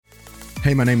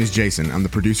Hey, my name is Jason. I'm the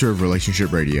producer of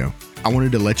Relationship Radio. I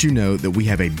wanted to let you know that we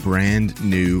have a brand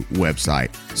new website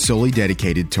solely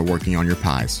dedicated to working on your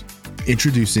pies.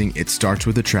 Introducing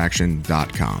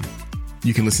itstartswithattraction.com.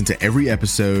 You can listen to every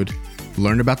episode,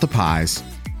 learn about the pies,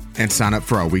 and sign up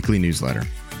for our weekly newsletter.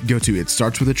 Go to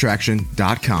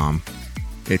itstartswithattraction.com.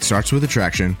 It starts with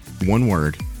attraction, one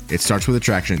word,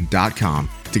 itstartswithattraction.com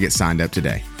to get signed up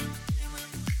today.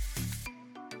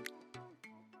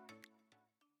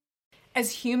 As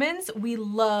humans, we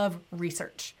love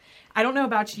research. I don't know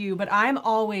about you, but I'm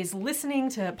always listening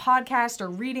to podcasts or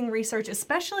reading research,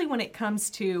 especially when it comes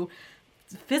to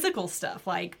physical stuff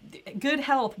like good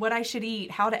health, what I should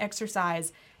eat, how to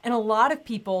exercise. And a lot of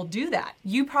people do that.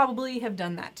 You probably have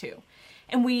done that too.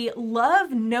 And we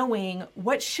love knowing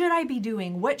what should I be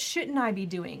doing, what shouldn't I be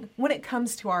doing when it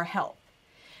comes to our health.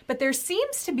 But there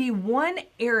seems to be one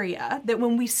area that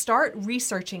when we start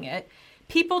researching it,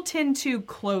 people tend to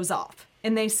close off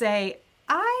and they say,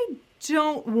 I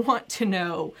don't want to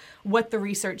know what the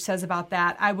research says about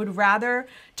that. I would rather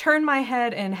turn my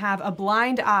head and have a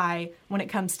blind eye when it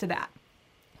comes to that.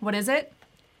 What is it?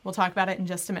 We'll talk about it in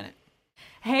just a minute.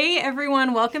 Hey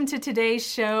everyone, welcome to today's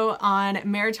show on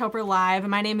Marriage Helper Live.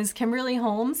 My name is Kimberly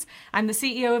Holmes. I'm the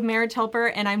CEO of Marriage Helper,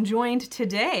 and I'm joined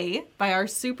today by our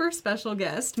super special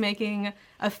guest making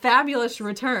a fabulous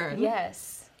return.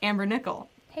 Yes. Amber Nickel.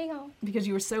 Hey y'all. Because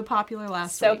you were so popular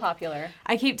last week. So popular.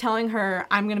 I keep telling her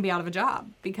I'm going to be out of a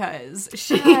job because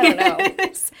she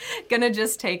is going to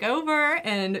just take over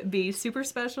and be super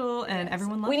special and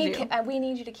everyone loves you. We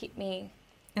need you to keep me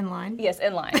in line. Yes,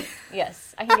 in line.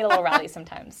 Yes. I can get a little rowdy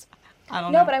sometimes. I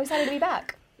don't know. No, but I'm excited to be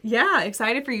back. Yeah,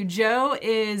 excited for you. Joe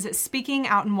is speaking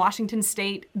out in Washington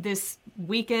State this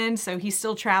weekend, so he's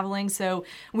still traveling. So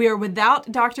we are without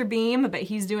Dr. Beam, but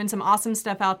he's doing some awesome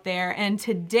stuff out there. And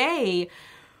today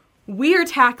we are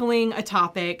tackling a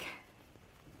topic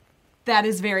that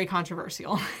is very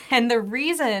controversial. And the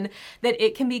reason that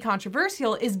it can be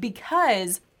controversial is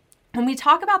because when we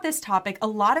talk about this topic, a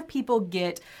lot of people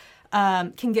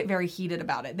can get very heated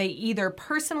about it. They either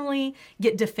personally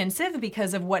get defensive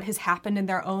because of what has happened in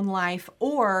their own life,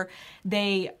 or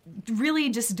they really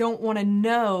just don't want to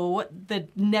know the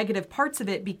negative parts of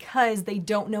it because they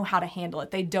don't know how to handle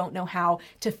it. They don't know how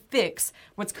to fix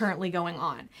what's currently going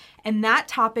on. And that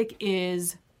topic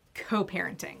is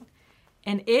co-parenting.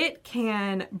 And it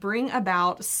can bring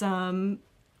about some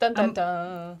dun, dun,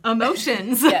 dun.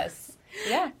 Emotions. Yes.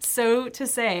 Yeah. So to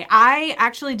say, I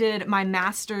actually did my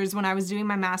master's when I was doing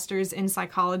my master's in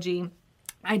psychology.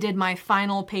 I did my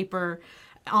final paper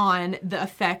on the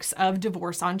effects of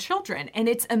divorce on children. And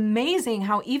it's amazing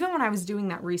how even when I was doing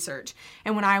that research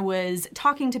and when I was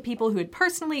talking to people who had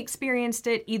personally experienced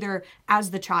it, either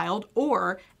as the child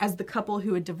or as the couple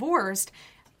who had divorced,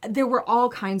 there were all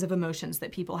kinds of emotions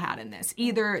that people had in this.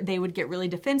 Either they would get really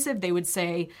defensive. They would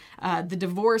say, the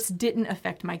divorce didn't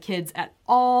affect my kids at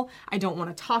all. I don't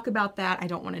want to talk about that. I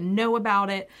don't want to know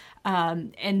about it.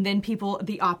 And then people at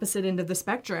the opposite end of the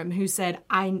spectrum who said,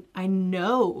 I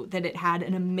know that it had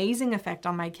an amazing effect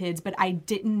on my kids, but I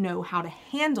didn't know how to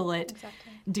handle it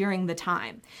during the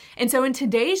time. And so in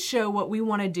today's show, what we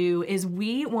want to do is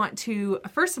we want to,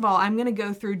 first of all, I'm going to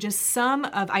go through just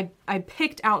I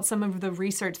picked out some of the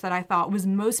research that I thought was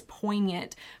most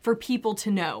poignant for people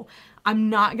to know. I'm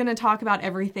not going to talk about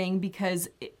everything because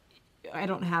I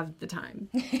don't have the time.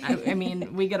 I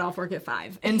mean, we get off work at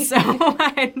 5, and so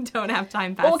I don't have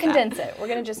time past We'll condense it. We're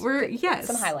going to just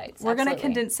some highlights. We're going to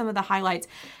condense some of the highlights.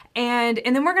 And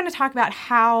then we're going to talk about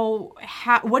how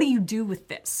what do you do with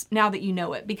this now that you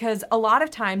know it? Because a lot of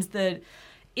times the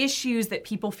issues that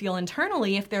people feel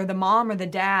internally, if they're the mom or the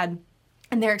dad,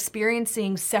 and they're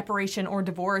experiencing separation or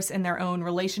divorce in their own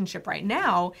relationship right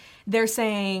now, they're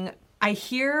saying, I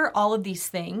hear all of these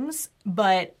things,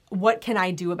 but what can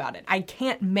I do about it? I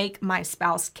can't make my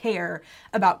spouse care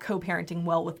about co-parenting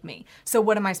well with me. So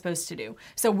what am I supposed to do?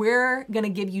 So we're going to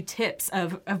give you tips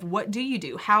of what do you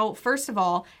do? First of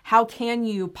all, how can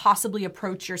you possibly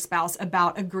approach your spouse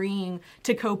about agreeing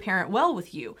to co-parent well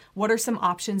with you? What are some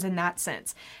options in that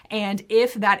sense? And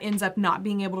if that ends up not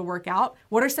being able to work out,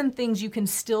 what are some things you can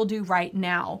still do right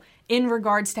now in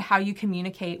regards to how you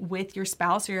communicate with your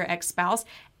spouse or your ex-spouse?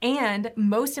 And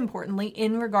most importantly,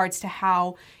 in regards to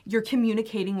how you're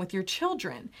communicating with your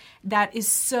children. That is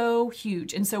so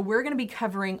huge. And so we're going to be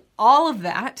covering all of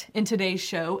that in today's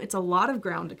show. It's a lot of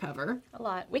ground to cover. A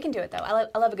lot. We can do it, though.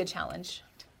 I love a good challenge.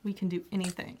 We can do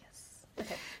anything. Yes.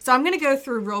 Okay. So I'm going to go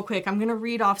through real quick. I'm going to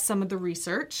read off some of the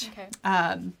research.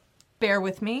 Okay. Bear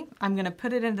with me. I'm going to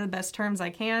put it into the best terms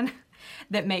I can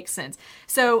that makes sense.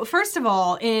 So first of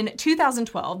all, in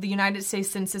 2012, the United States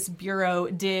Census Bureau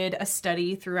did a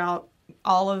study throughout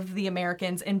all of the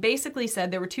Americans and basically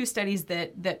said, there were 2 studies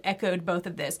that echoed both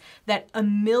of this, that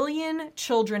 1 million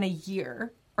children a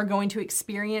year are going to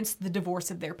experience the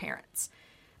divorce of their parents.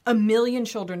 1 million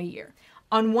children a year.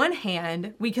 On one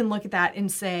hand, we can look at that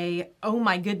and say, oh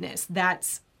my goodness,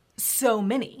 that's so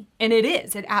many. And it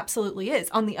is. It absolutely is.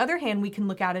 On the other hand, we can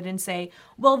look at it and say,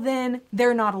 well, then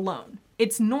they're not alone.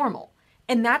 It's normal.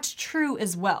 And that's true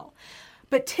as well.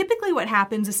 But typically what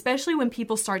happens, especially when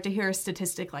people start to hear a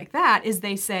statistic like that, is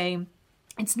they say,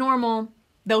 it's normal.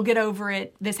 They'll get over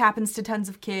it. This happens to tons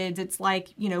of kids. It's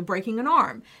like, breaking an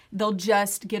arm. They'll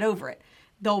just get over it.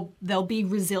 They'll be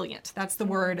resilient. That's the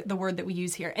word that we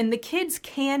use here. And the kids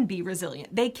can be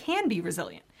resilient. They can be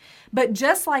resilient. But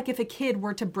just like if a kid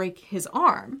were to break his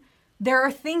arm, there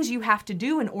are things you have to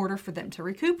do in order for them to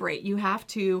recuperate. You have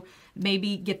to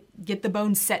maybe get the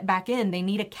bones set back in. They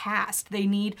need a cast. They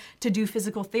need to do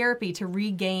physical therapy to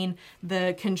regain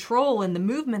the control and the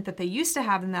movement that they used to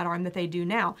have in that arm that they do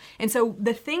now. And so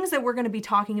the things that we're going to be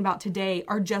talking about today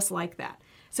are just like that.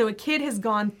 So a kid has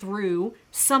gone through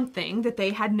something that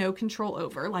they had no control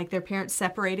over, like their parents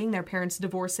separating, their parents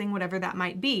divorcing, whatever that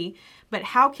might be. But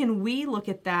how can we look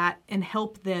at that and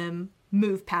help them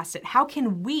move past it? How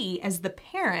can we, as the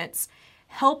parents,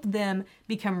 help them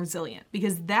become resilient?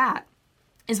 Because that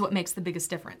is what makes the biggest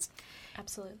difference.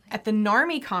 Absolutely. At the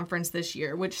NARMI conference this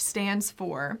year, which stands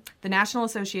for the National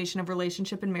Association of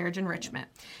Relationship and Marriage Enrichment,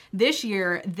 this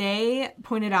year they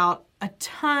pointed out a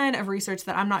ton of research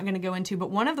that I'm not going to go into,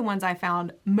 but one of the ones I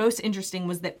found most interesting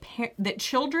was that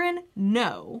children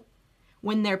know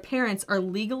when their parents are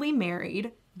legally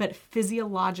married but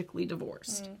physiologically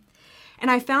divorced.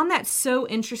 And I found that so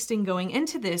interesting going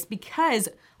into this because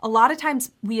a lot of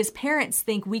times we as parents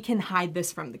think we can hide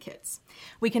this from the kids.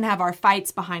 We can have our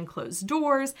fights behind closed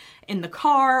doors, in the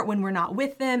car, when we're not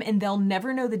with them, and they'll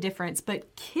never know the difference.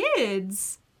 But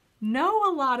kids know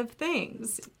a lot of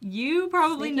things. You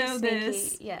probably know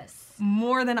this yes,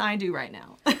 more than I do right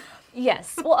now.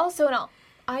 Yes. Well, also,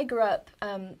 I grew up,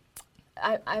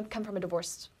 I come from a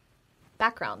divorced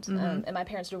background, and my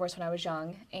parents divorced when I was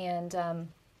young,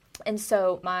 and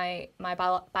so my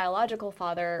biological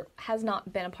father has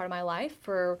not been a part of my life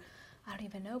for, I don't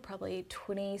even know, probably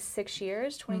 26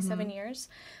 years, 27 years.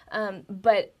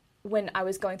 But when I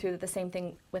was going through the same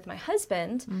thing with my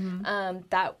husband,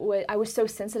 I was so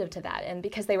sensitive to that. And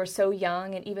because they were so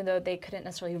young, and even though they couldn't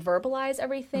necessarily verbalize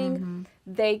everything,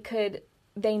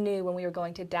 they knew when we were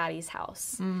going to Daddy's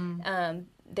house.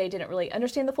 They didn't really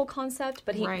understand the full concept,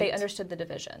 but they understood the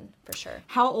division for sure.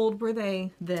 How old were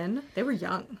they then? They were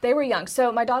young. They were young.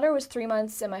 So my daughter was 3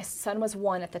 months and my son was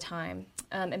 1 at the time.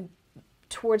 And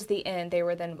towards the end, they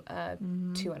were then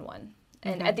 2 and 1.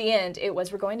 And at the end, it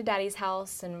was, we're going to Daddy's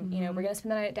house and, we're going to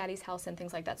spend the night at Daddy's house and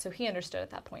things like that. So he understood at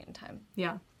that point in time.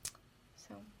 Yeah.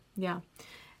 So. Yeah.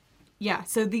 Yeah,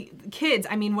 so the kids,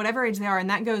 whatever age they are,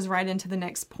 and that goes right into the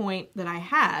next point that I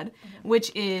had,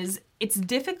 which is it's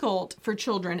difficult for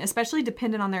children, especially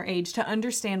dependent on their age, to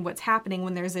understand what's happening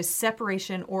when there's a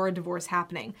separation or a divorce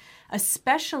happening,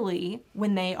 especially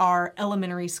when they are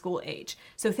elementary school age.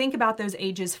 So think about those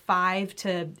ages 5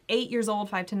 to 8 years old,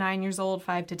 5 to 9 years old,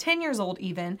 5 to 10 years old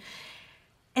even.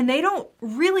 And they don't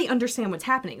really understand what's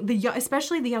happening,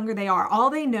 especially the younger they are.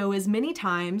 All they know is many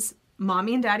times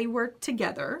Mommy and Daddy worked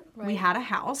together. Right. We had a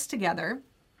house together,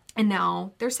 and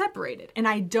now they're separated. And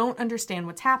I don't understand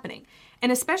what's happening.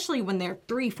 And especially when they're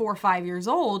 3, 4, 5 years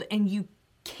old, and you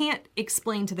can't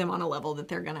explain to them on a level that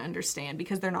they're going to understand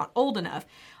because they're not old enough.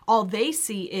 All they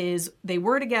see is they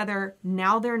were together,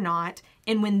 now they're not.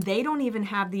 And when they don't even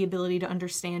have the ability to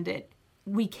understand it,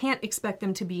 we can't expect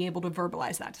them to be able to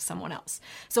verbalize that to someone else.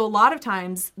 So a lot of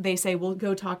times they say, well,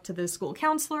 go talk to the school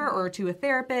counselor or to a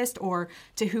therapist or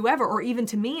to whoever, or even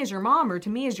to me as your mom or to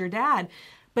me as your dad.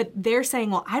 But they're saying,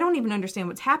 well, I don't even understand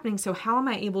what's happening, so how am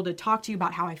I able to talk to you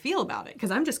about how I feel about it? Because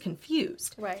I'm just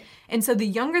confused. Right. And so the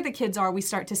younger the kids are, we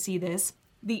start to see this.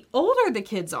 The older the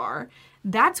kids are,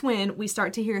 that's when we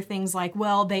start to hear things like,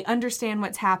 well, they understand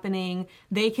what's happening.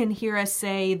 They can hear us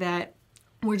say that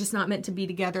we're just not meant to be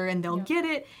together, and they'll get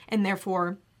it, and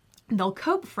therefore they'll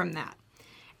cope from that.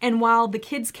 And while the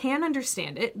kids can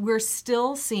understand it, we're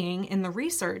still seeing in the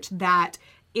research that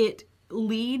it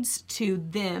leads to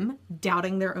them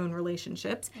doubting their own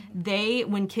relationships.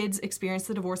 When kids experience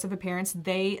the divorce of a parent,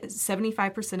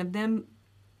 75% of them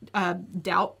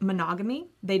doubt monogamy.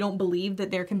 They don't believe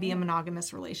that there can be a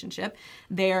monogamous relationship.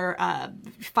 They're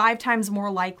 5 times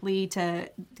more likely to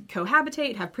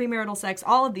cohabitate, have premarital sex.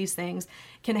 All of these things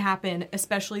can happen,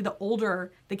 especially the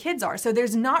older the kids are. So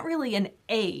there's not really an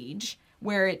age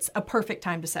where it's a perfect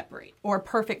time to separate or a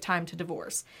perfect time to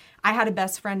divorce. I had a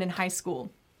best friend in high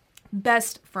school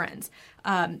Best friends.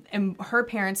 And her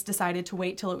parents decided to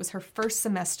wait till it was her first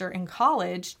semester in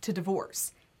college to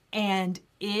divorce. And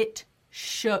it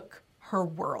shook her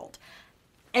world.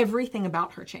 Everything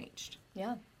about her changed.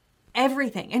 Yeah.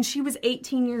 Everything. And she was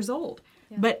 18 years old.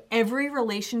 Yeah. But every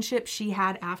relationship she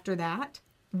had after that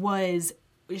was,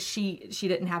 she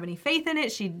didn't have any faith in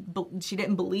it. She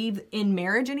didn't believe in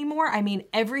marriage anymore. I mean,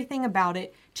 everything about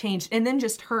it changed. And then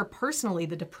just her personally,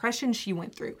 the depression she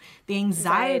went through, the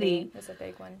anxiety was a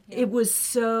big one. Yeah. It was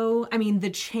so, I mean, the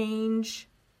change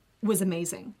was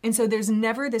amazing. And so there's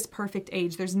never this perfect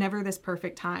age. There's never this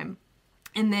perfect time.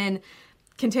 And then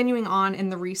continuing on in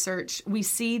the research, we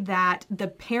see that the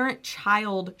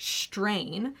parent-child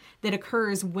strain that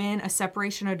occurs when a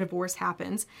separation or divorce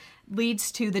happens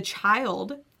leads to the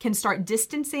child can start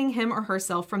distancing him or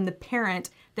herself from the parent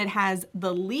that has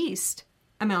the least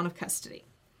amount of custody.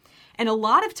 And a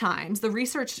lot of times, the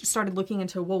research started looking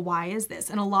into, well, why is this?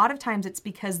 And a lot of times it's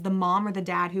because the mom or the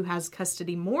dad who has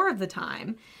custody more of the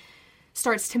time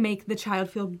starts to make the child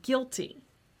feel guilty,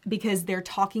 because they're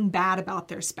talking bad about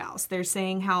their spouse. They're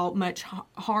saying how much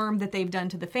harm that they've done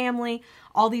to the family,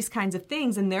 all these kinds of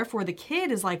things. And therefore the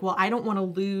kid is like, well, I don't want to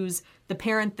lose the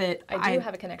parent that I do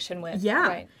have a connection with. Yeah.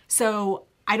 Right. So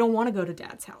I don't want to go to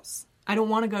dad's house. I don't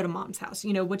want to go to mom's house,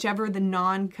 whichever the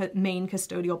main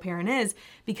custodial parent is,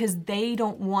 because they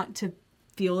don't want to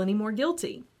feel any more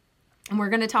guilty. And we're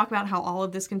going to talk about how all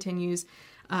of this continues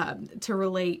to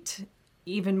relate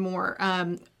even more.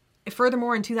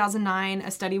 Furthermore, in 2009,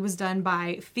 a study was done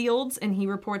by Fields, and he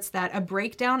reports that a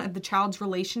breakdown of the child's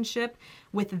relationship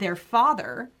with their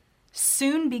father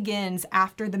soon begins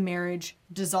after the marriage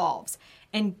dissolves,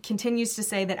 and continues to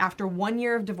say that after 1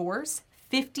 year of divorce,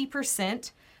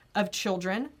 50% of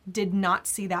children did not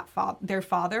see their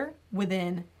father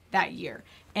within that year.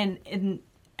 And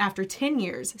after 10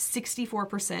 years,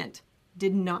 64%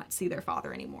 did not see their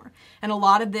father anymore. And a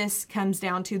lot of this comes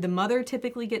down to the mother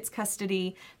typically gets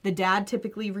custody, the dad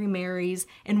typically remarries,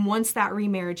 and once that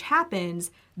remarriage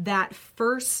happens, that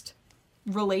first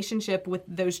relationship with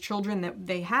those children that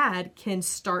they had can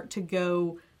start to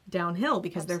go downhill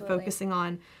because Absolutely. They're focusing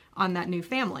on that new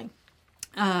family.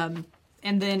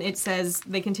 And then it says,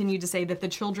 they continue to say that the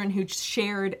children who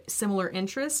shared similar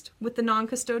interest with the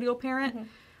non-custodial parent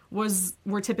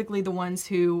were typically the ones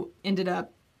who ended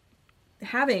up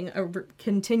having a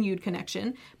continued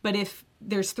connection. But if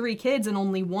there's 3 kids and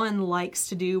only one likes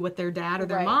to do what their dad or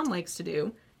their mom likes to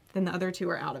do, then the other 2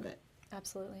 are out of it.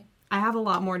 Absolutely. I have a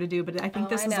lot more to do, but I think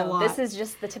this is a lot. This is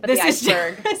just the tip of the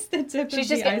iceberg. She's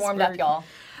just getting warmed up, y'all.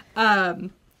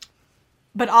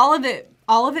 But all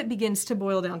of it begins to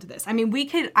boil down to this. I mean,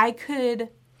 I could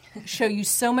show you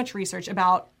so much research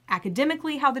about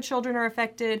academically how the children are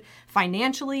affected,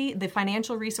 financially, the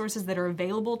financial resources that are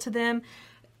available to them,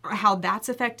 how that's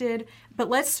affected. But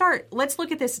let's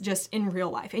look at this just in real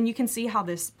life, and you can see how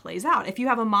this plays out. If you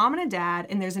have a mom and a dad,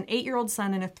 and there's an 8-year-old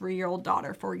son and a 3-year-old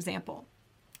daughter, for example,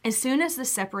 as soon as the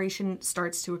separation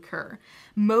starts to occur,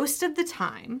 most of the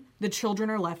time, the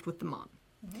children are left with the mom.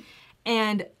 Mm-hmm.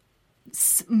 And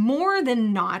more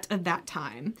than not of that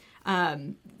time,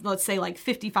 let's say like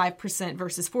 55%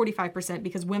 versus 45%,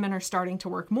 because women are starting to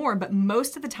work more, but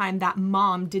most of the time that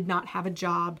mom did not have a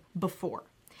job before.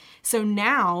 So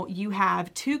now you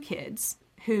have 2 kids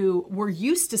who were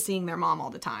used to seeing their mom all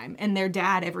the time and their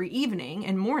dad every evening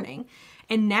and morning.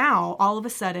 And now all of a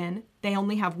sudden they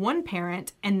only have one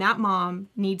parent, and that mom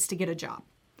needs to get a job.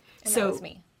 And that was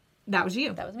me. That was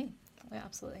you. That was me. Yeah,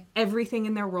 absolutely. Everything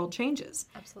in their world changes.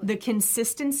 Absolutely. The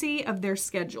consistency of their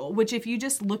schedule, which if you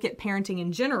just look at parenting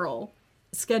in general,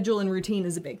 schedule and routine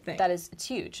is a big thing. It's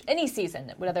huge. Any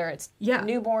season, whether it's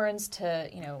newborns to,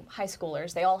 high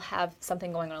schoolers, they all have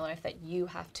something going on in life that you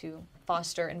have to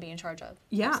foster and be in charge of.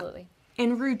 Yeah. Absolutely.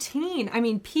 And routine, I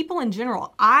mean, people in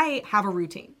general, I have a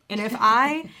routine. And if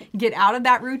I get out of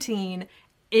that routine,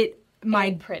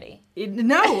 ain't pretty.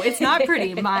 No, it's not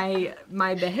pretty. My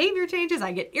behavior changes.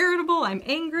 I get irritable. I'm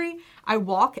angry. I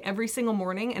walk every single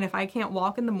morning. And if I can't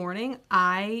walk in the morning,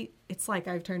 it's like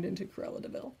I've turned into Cruella de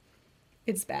Vil.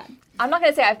 It's bad. I'm not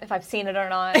going to say if I've seen it or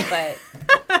not,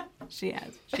 but... She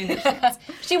has. She knows she has.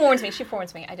 She warns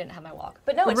me. I didn't have my walk.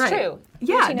 But no, it's true.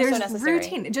 Yeah, routine there's is so necessary.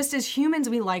 routine. Just as humans,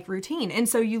 we like routine. And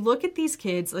so you look at these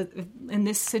kids, in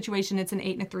this situation, it's an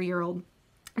 8 and a 3-year-old.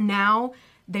 Now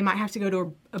they might have to go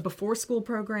to a before school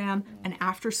program, an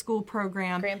after school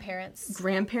program.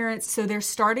 Grandparents. So they're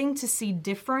starting to see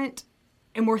different,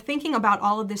 and we're thinking about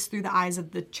all of this through the eyes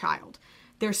of the child.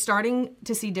 They're starting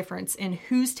to see difference in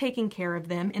who's taking care of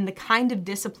them and the kind of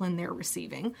discipline they're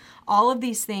receiving. All of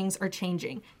these things are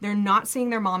changing. They're not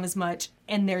seeing their mom as much,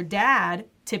 and their dad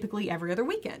typically every other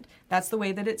weekend. That's the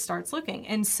way that it starts looking.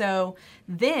 And so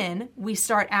then we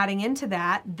start adding into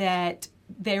that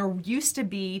there used to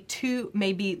be two,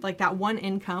 maybe like that one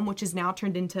income, which is now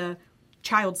turned into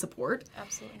child support.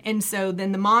 Absolutely. And so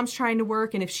then the mom's trying to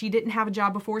work, and if she didn't have a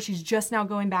job before, she's just now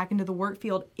going back into the work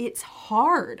field. It's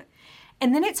hard.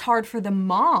 And then it's hard for the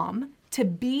mom to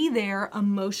be there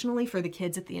emotionally for the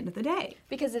kids at the end of the day.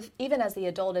 Because if even as the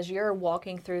adult, as you're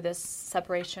walking through this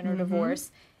separation or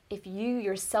divorce, if you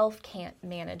yourself can't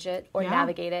manage it or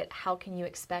navigate it, how can you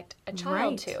expect a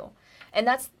child to? And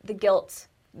that's the guilt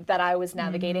that I was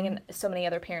navigating, and so many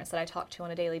other parents that I talk to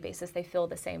on a daily basis, they feel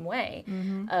the same way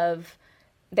of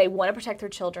they want to protect their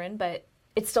children, but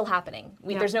it's still happening.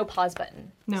 There's no pause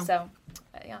button. No. So,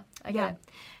 I get it.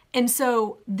 And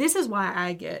so this is why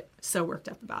I get so worked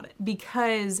up about it,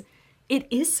 because it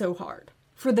is so hard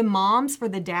for the moms, for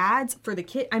the dads, for the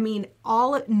kid. I mean,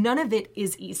 none of it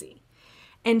is easy.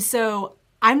 And so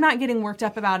I'm not getting worked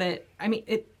up about it. I mean,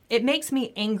 it makes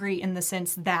me angry in the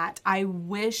sense that I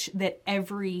wish that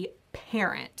every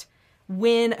parent,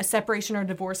 when a separation or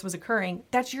divorce was occurring,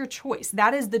 that's your choice.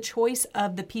 That is the choice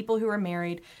of the people who are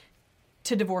married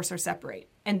to divorce or separate.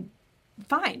 And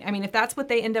fine. I mean, if that's what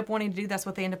they end up wanting to do, that's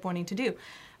what they end up wanting to do.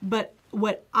 But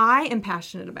what I am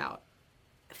passionate about,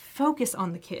 focus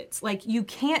on the kids. Like, you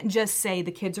can't just say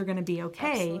the kids are going to be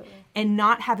okay and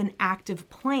not have an active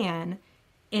plan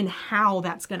in how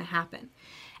that's going to happen.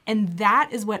 And that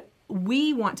is what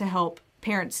we want to help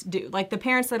parents do. Like, the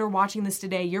parents that are watching this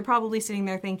today, you're probably sitting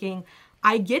there thinking,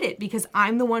 I get it, because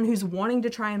I'm the one who's wanting to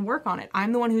try and work on it.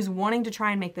 I'm the one who's wanting to try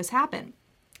and make this happen.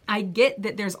 I get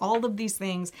that there's all of these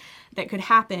things that could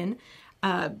happen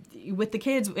with the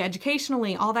kids,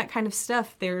 educationally, all that kind of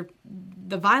stuff. The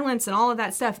violence and all of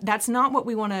that stuff. That's not what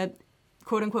we want to,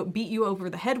 quote unquote, beat you over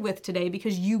the head with today,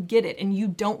 because you get it and you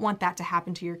don't want that to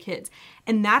happen to your kids.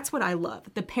 And that's what I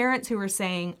love. The parents who are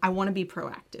saying, I want to be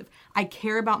proactive. I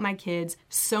care about my kids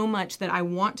so much that I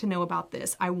want to know about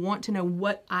this. I want to know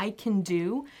what I can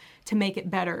do to make it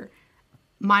better.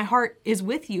 My heart is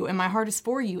with you and my heart is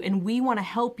for you, and we want to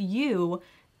help you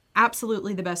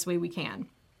absolutely the best way we can.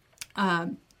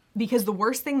 Because the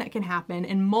worst thing that can happen,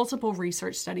 and multiple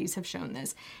research studies have shown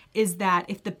this, is that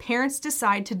if the parents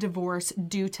decide to divorce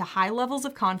due to high levels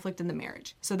of conflict in the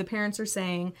marriage, so the parents are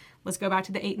saying, let's go back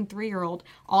to the 8 and 3-year-old,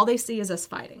 all they see is us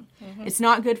fighting. It's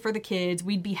not good for the kids.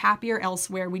 We'd be happier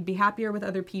elsewhere. We'd be happier with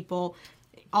other people,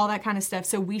 all that kind of stuff.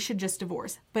 So we should just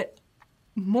divorce. But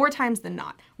more times than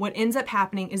not, what ends up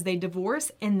happening is they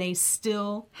divorce and they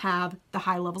still have the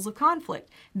high levels of conflict.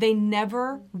 They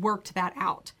never worked that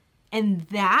out. And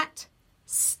that,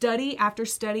 study after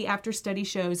study after study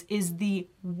shows, is the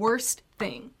worst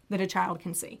thing that a child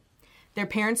can see. Their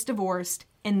parents divorced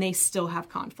and they still have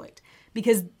conflict.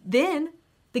 Because then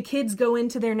the kids go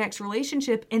into their next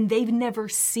relationship and they've never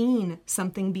seen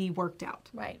something be worked out.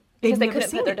 Right. Because they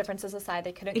couldn't put their differences aside.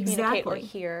 They couldn't communicate or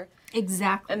hear.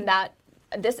 Exactly. And that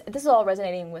this is all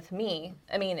resonating with me.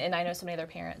 I mean, and I know so many other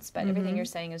parents, but everything you're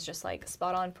saying is just like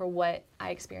spot on for what I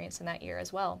experienced in that year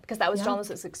as well. Because that was John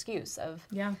Lewis's excuse of,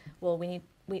 well,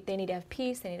 they need to have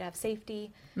peace, they need to have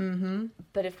safety.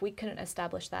 But if we couldn't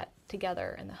establish that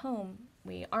together in the home,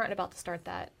 we aren't about to start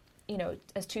that,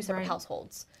 as two separate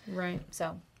households. Right.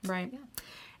 So. Right. Yeah.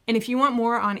 And if you want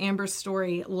more on Amber's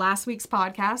story, last week's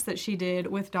podcast that she did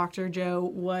with Dr.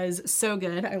 Joe was so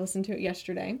good. I listened to it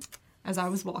yesterday as I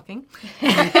was walking.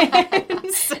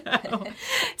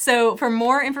 So for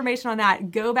more information on that,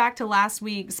 go back to last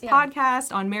week's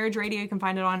podcast on Marriage Radio. You can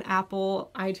find it on Apple,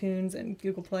 iTunes, and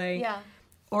Google Play. Yeah.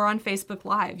 Or on Facebook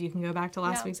Live. You can go back to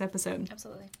last week's episode.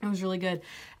 Absolutely. It was really good.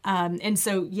 And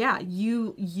so,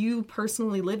 you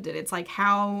personally lived it. It's like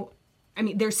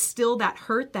there's still that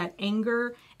hurt, that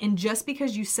anger, and just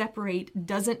because you separate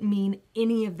doesn't mean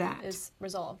any of that is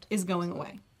resolved. Is going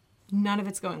away. None of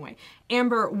it's going away.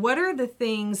 Amber, what are the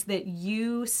things that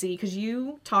you see, because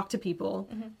you talk to people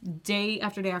day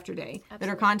after day after day that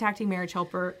are contacting Marriage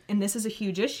Helper, and this is a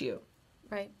huge issue.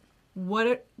 Right.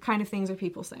 What kind of things are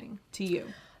people saying to you?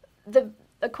 The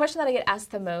question that I get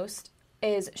asked the most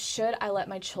is, should I let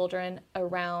my children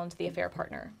around the affair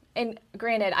partner? And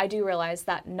granted, I do realize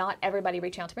that not everybody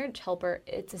reaching out to Marriage Helper,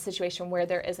 it's a situation where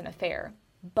there is an affair,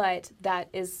 but that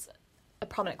is a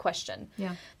prominent question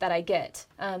that I get.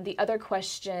 The other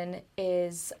question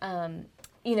is,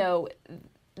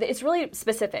 it's really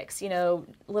specifics.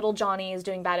 Little Johnny is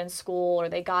doing bad in school, or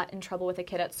they got in trouble with a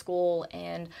kid at school,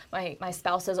 and my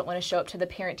spouse doesn't want to show up to the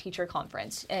parent-teacher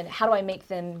conference, and how do I make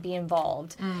them be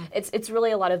involved? It's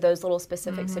really a lot of those little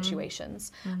specific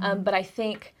situations. But I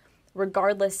think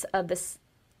regardless of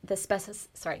the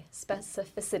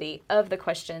specificity of the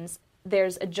questions,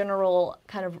 there's a general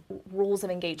kind of rules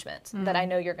of engagement that I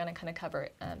know you're going to kind of cover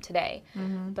today.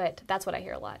 But that's what I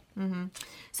hear a lot.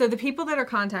 So the people that are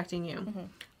contacting you,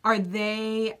 are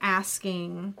they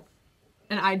asking,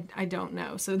 and I don't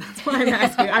know, so that's why I'm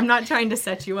asking. I'm not trying to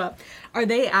set you up. Are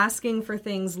they asking for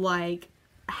things like,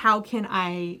 how can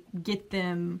I get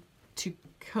them to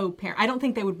co-parent? I don't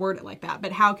think they would word it like that,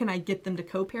 but how can I get them to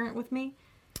co-parent with me?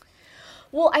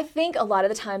 Well, I think a lot of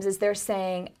the times is they're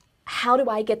saying, how do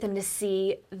I get them to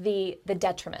see the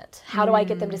detriment? How do I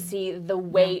get them to see the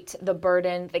weight, the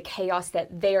burden, the chaos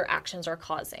that their actions are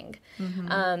causing?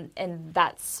 And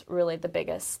that's really the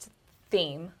biggest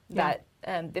theme that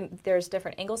there's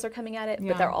different angles they're coming at it,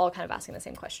 but they're all kind of asking the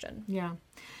same question. Yeah.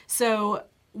 So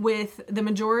with the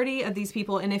majority of these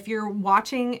people, and if you're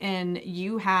watching and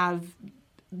you have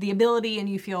the ability and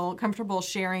you feel comfortable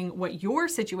sharing what your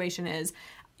situation is,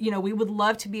 we would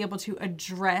love to be able to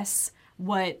address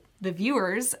what the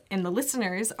viewers and the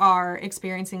listeners are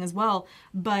experiencing as well.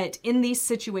 But in these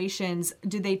situations,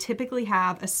 do they typically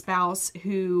have a spouse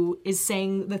who is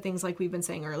saying the things like we've been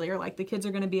saying earlier, like the kids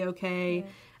are going to be okay,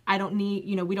 I don't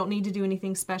need, we don't need to do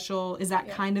anything special? Is that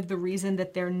kind of the reason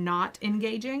that they're not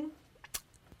engaging?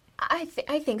 I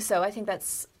think so. I think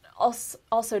that's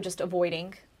also just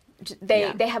avoiding.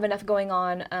 They have enough going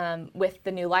on with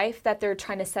the new life that they're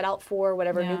trying to set out for,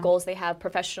 whatever new goals they have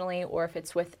professionally, or if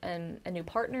it's with a new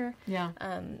partner.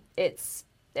 It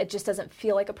just doesn't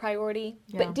feel like a priority.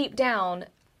 But deep down,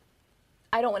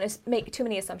 I don't want to make too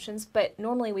many assumptions, but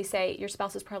normally we say your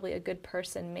spouse is probably a good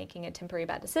person making a temporary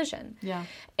bad decision.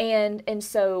 And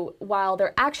so while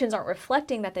their actions aren't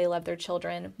reflecting that they love their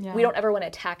children, we don't ever want to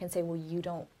attack and say, well, you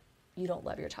don't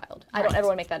love your child. I don't ever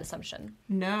want to make that assumption.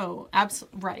 No,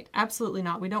 absolutely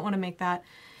not. We don't want to make that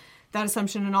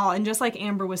assumption at all. And just like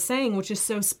Amber was saying, which is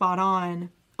so spot on,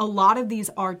 a lot of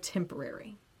these are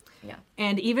temporary.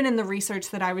 And even in the research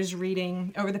that I was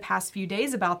reading over the past few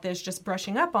days about this, just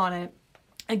brushing up on it,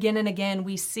 again and again,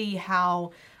 we see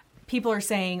how people are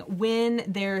saying when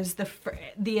there's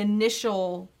the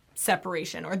initial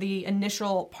separation or the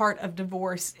initial part of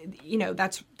divorce,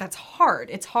 that's hard.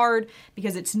 It's hard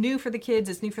because it's new for the kids,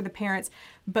 it's new for the parents,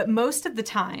 but most of the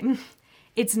time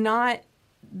it's not,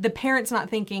 the parent's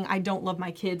not thinking, I don't love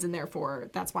my kids and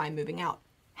therefore that's why I'm moving out.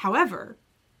 However,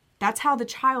 that's how the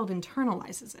child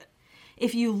internalizes it.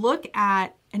 If you look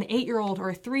at an 8-year-old or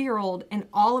a 3-year-old and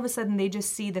all of a sudden they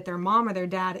just see that their mom or their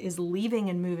dad is leaving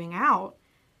and moving out,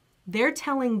 they're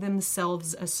telling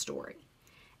themselves a story.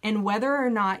 And whether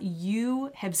or not you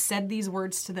have said these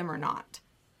words to them or not,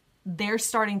 they're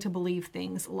starting to believe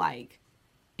things like,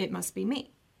 it must be me.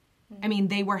 I mean,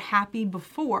 they were happy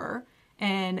before,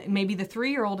 and maybe the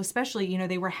 3-year-old especially,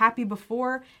 they were happy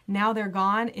before, now they're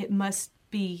gone, it must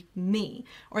be me.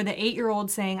 Or the 8-year-old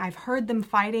saying, I've heard them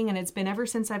fighting and it's been ever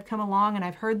since I've come along, and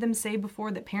I've heard them say before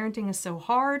that parenting is so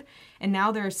hard, and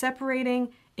now they're separating,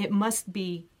 it must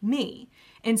be me.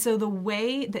 And so the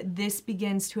way that this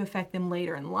begins to affect them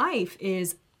later in life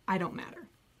is, I don't matter.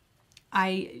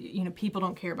 People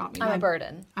don't care about me. I'm a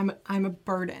burden. I'm a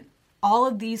burden. All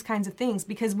of these kinds of things,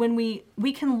 because when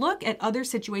we can look at other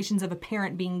situations of a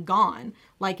parent being gone,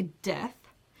 like death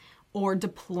or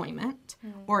deployment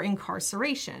or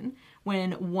incarceration,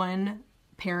 when one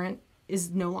parent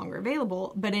is no longer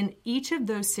available. But in each of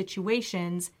those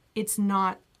situations, it's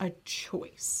not a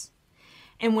choice.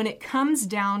 And when it comes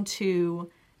down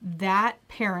to that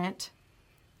parent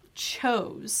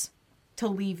chose to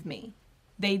leave me,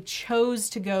 they chose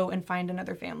to go and find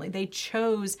another family. They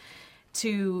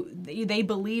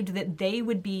believed that they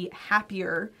would be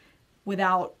happier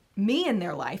without me in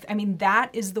their life. I mean, that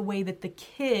is the way that the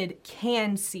kid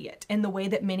can see it and the way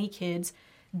that many kids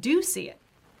do see it.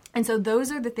 And so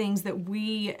those are the things that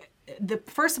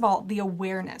first of all, the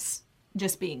awareness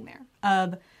just being there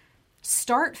of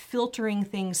start filtering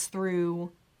things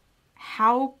through,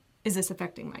 how is this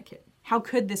affecting my kid? How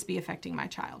could this be affecting my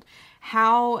child?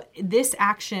 How this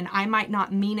action, I might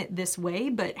not mean it this way,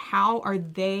 but how are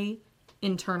they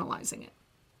internalizing it?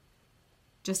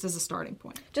 Just as a starting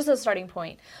point.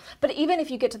 But even if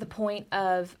you get to the point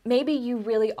of maybe you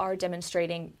really are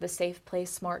demonstrating the Safe Place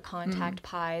Smart Contact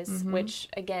PIES, which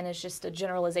again is just a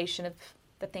generalization of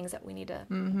the things that we need to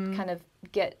kind of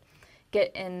get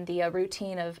in the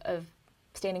routine of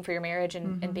standing for your marriage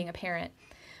and being a parent.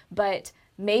 But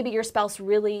maybe your spouse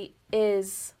really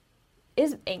is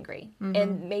is angry,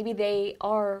 and maybe they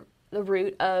are the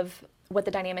root of what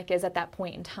the dynamic is at that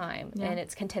point in time, and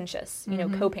it's contentious, you know,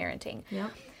 co-parenting. Yeah.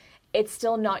 It's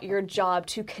still not your job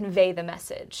to convey the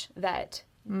message that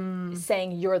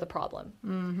saying you're the problem.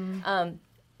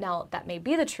 Now, that may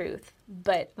be the truth,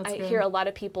 but I hear a lot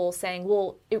of people saying,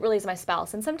 well, it really is my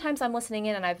spouse. And sometimes I'm listening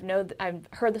in and I've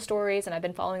heard the stories and I've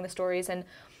been following the stories, and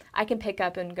I can pick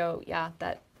up and go, yeah,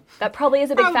 that probably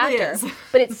is a big factor.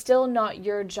 But it's still not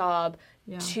your job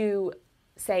to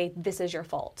say this is your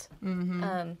fault.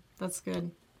 That's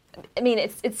good. I mean,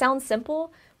 it sounds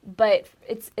simple, but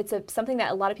it's something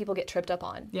that a lot of people get tripped up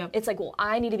on. Yep. It's like, well,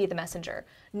 I need to be the messenger.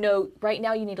 No, right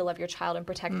now you need to love your child and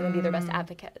protect them and be their best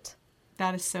advocate.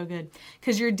 That is so good.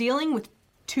 Because you're dealing with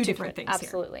two different things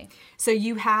absolutely. Here. So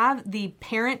you have the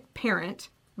parent-parent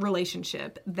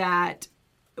relationship that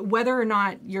whether or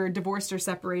not you're divorced or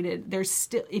separated, there's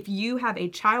still, if you have a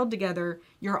child together,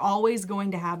 you're always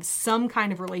going to have some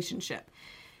kind of relationship.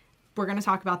 We're going to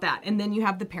talk about that. And then you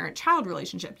have the parent-child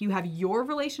relationship. You have your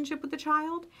relationship with the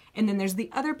child, and then there's the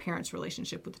other parent's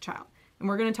relationship with the child. And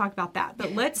we're going to talk about that.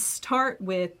 But let's start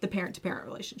with the parent-to-parent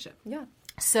relationship. Yeah.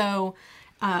 So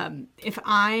if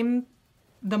I'm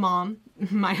the mom,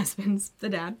 my husband's the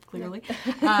dad, clearly,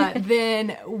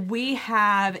 then we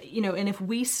have, you know, and if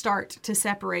we start to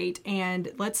separate,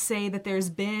 and let's say that there's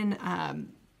been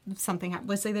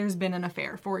let's say there's been an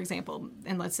affair, for example,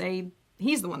 and let's say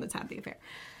he's the one that's had the affair.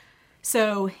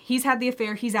 So he's had the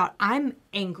affair, he's out. I'm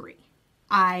angry.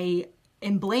 I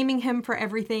am blaming him for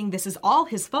everything. This is all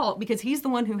his fault because he's the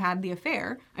one who had the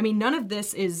affair. I mean, none of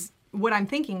this is what I'm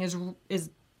thinking is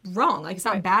wrong. Like, it's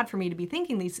not bad for me to be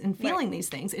thinking these and feeling these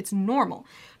things. It's normal.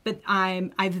 But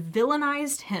I've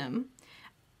villainized him.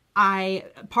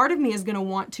 Part of me is going to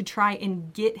want to try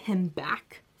and get him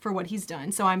back for what he's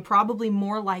done. So I'm probably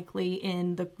more likely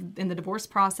in the divorce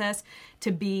process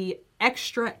to be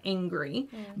extra angry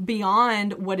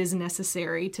beyond what is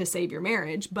necessary to save your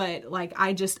marriage. But like,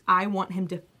 I want him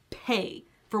to pay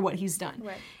for what he's done.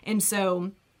 Right. And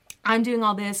so I'm doing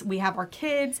all this. We have our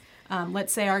kids.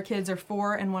 Let's say our kids are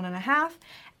 4 and 1.5,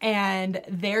 and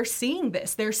they're seeing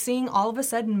this. They're seeing all of a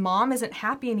sudden mom isn't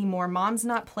happy anymore. Mom's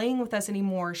not playing with us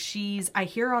anymore. I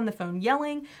hear her on the phone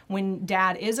yelling. When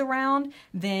dad is around,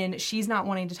 then she's not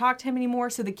wanting to talk to him anymore.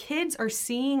 So the kids are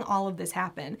seeing all of this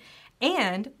happen.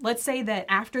 And let's say that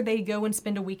after they go and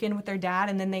spend a weekend with their dad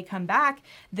and then they come back,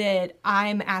 that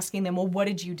I'm asking them, well, what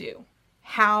did you do?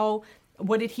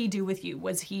 What did he do with you?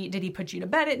 Did he put you to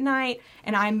bed at night?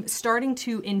 And I'm starting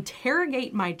to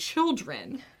interrogate my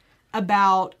children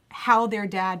about how their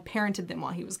dad parented them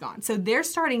while he was gone. So they're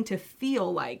starting to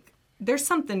feel like there's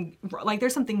something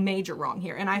major wrong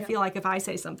here. And I feel like if I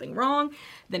say something wrong,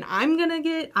 then I'm going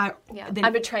to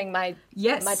I'm betraying my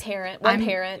parent,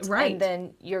 parent, right. And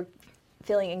then you're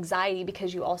feeling anxiety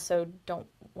because you also don't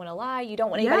want to lie. You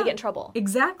don't want anybody to get in trouble.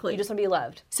 Exactly. You just want to be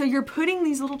loved. So you're putting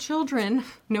these little children,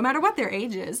 no matter what their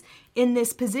age is, in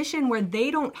this position where they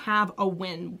don't have a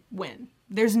win-win.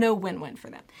 There's no win-win for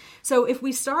them. So if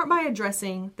we start by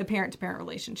addressing the parent-to-parent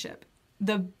relationship,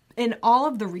 in all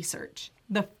of the research,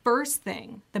 the best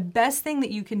thing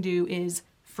that you can do is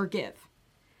forgive.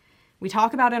 We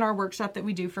talk about in our workshop that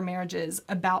we do for marriages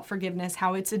about forgiveness,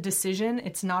 how it's a decision.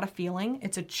 It's not a feeling.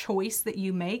 It's a choice that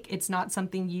you make. It's not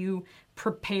something you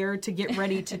prepare to get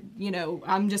ready to,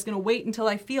 I'm just going to wait until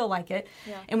I feel like it.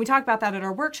 Yeah. And we talk about that at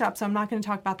our workshop, so I'm not going to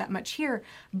talk about that much here.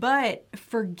 But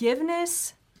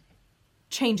forgiveness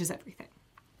changes everything.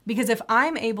 Because if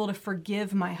I'm able to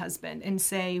forgive my husband and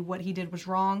say what he did was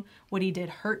wrong, what he did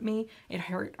hurt me, it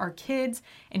hurt our kids,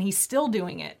 and he's still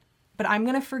doing it, but I'm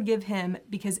going to forgive him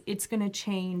because it's going to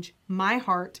change my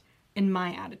heart and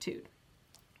my attitude.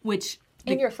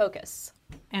 And your focus.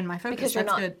 And my focus.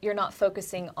 Because you're not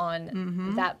focusing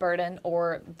on that burden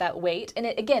or that weight. And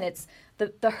it's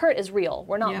the hurt is real.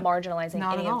 We're not marginalizing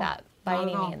any of that by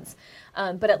any means.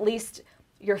 But at least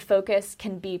your focus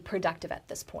can be productive at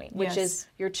this point, which is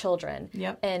your children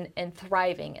and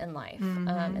thriving in life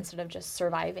instead of just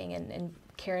surviving and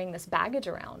carrying this baggage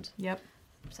around. Yep.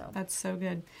 So that's so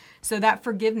good. So that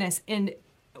forgiveness, and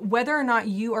whether or not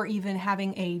you are even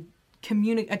having a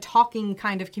talking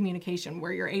kind of communication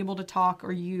where you're able to talk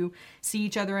or you see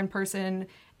each other in person,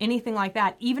 anything like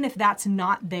that, even if that's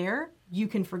not there, you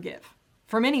can forgive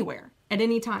from anywhere at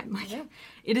any time.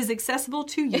 It is accessible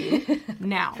to you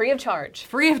now. Free of charge.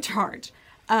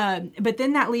 But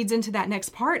then that leads into that next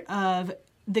part of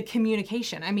the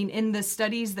communication. I mean, in the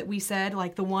studies that we said,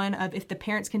 like the one of if the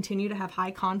parents continue to have high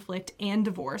conflict and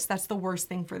divorce, that's the worst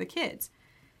thing for the kids.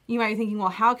 You might be thinking, well,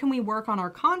 how can we work on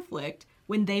our conflict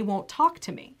when they won't talk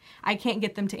to me? I can't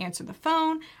get them to answer the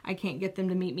phone. I can't get them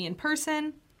to meet me in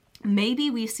person. Maybe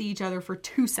we see each other for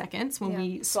 2 seconds when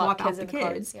we swap out the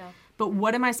kids. But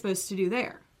what am I supposed to do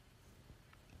there?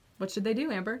 What should they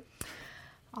do, Amber?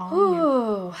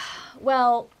 Ooh.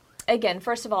 Well, again,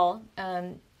 first of all,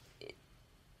 let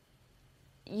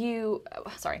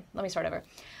me start over.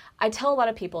 I tell a lot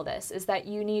of people this, is that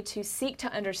you need to seek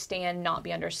to understand, not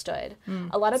be understood.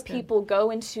 A lot of people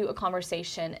go into a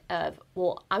conversation of,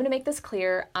 well, I'm going to make this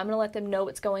clear. I'm going to let them know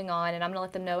what's going on, and I'm going to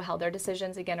let them know how their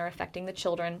decisions, again, are affecting the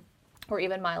children or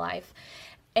even my life.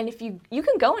 And if you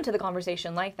can go into the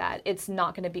conversation like that, it's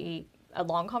not going to be a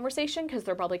long conversation because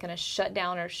they're probably going to shut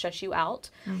down or shut you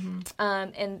out.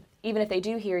 And even if they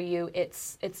do hear you,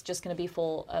 it's just going to be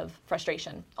full of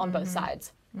frustration on both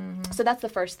sides. So that's the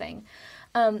first thing.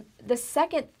 The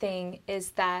second thing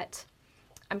is that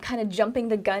I'm kind of jumping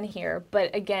the gun here,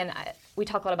 but again, we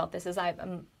talk a lot about this as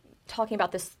I'm talking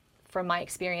about this from my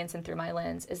experience and through my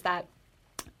lens, is that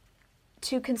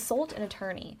to consult an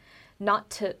attorney, not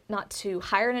to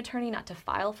hire an attorney, not to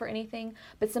file for anything,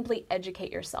 but simply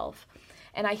educate yourself.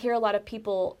 And I hear a lot of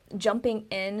people jumping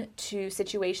into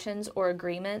situations or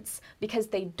agreements because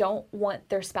they don't want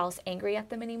their spouse angry at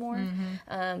them anymore.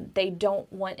 They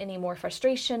don't want any more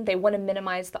frustration. They want to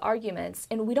minimize the arguments.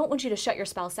 And we don't want you to shut your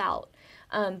spouse out,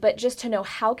 but just to know,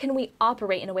 how can we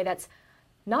operate in a way that's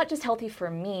not just healthy for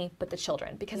me, but the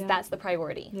children, because that's the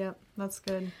priority. Yep, that's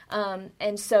good.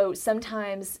 And so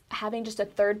sometimes having just a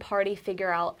third party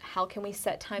figure out how can we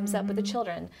set times up with the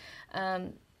children,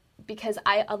 because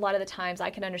a lot of the times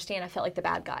I can understand I felt like the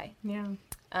bad guy. Yeah.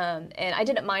 And I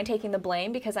didn't mind taking the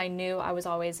blame because I knew I was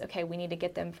always, okay, we need to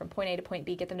get them from point A to point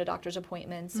B, get them to doctor's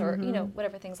appointments or,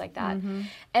 whatever, things like that.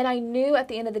 And I knew at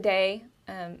the end of the day,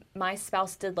 my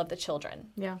spouse did love the children.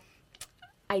 Yeah.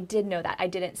 I did know that. I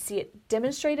didn't see it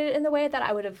demonstrated in the way that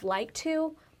I would have liked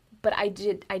to, but I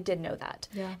did know that.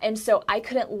 Yeah. And so I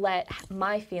couldn't let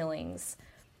my feelings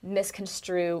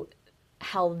misconstrue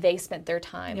how they spent their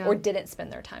time or didn't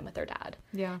spend their time with their dad.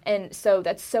 Yeah. And so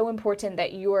that's so important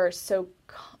that you are so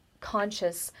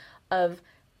conscious of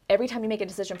every time you make a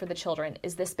decision for the children,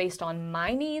 is this based on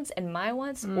my needs and my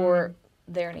wants or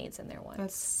their needs and their wants?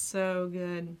 That's so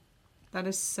good. That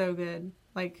is so good.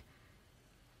 Like,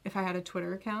 if I had a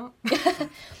Twitter account,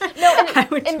 I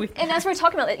would tweet that. And as we're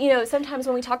talking about it, sometimes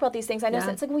when we talk about these things, I know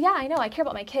it's like, well, yeah, I know, I care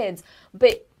about my kids,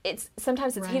 but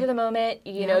sometimes it's heat of the moment.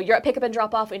 You're at pickup and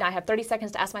drop off, and I have 30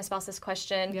 seconds to ask my spouse this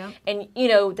question, and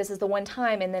this is the one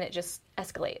time, and then it just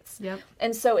escalates. Yep.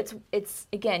 And so it's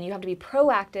again, you have to be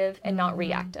proactive and not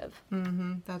reactive.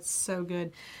 That's so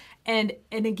good. And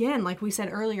again, like we said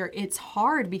earlier, it's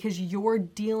hard because you're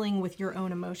dealing with your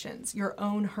own emotions, your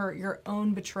own hurt, your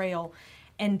own betrayal.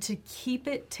 And to keep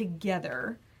it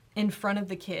together in front of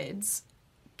the kids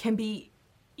can be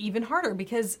even harder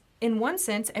because, in one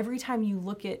sense, every time you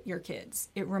look at your kids,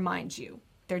 it reminds you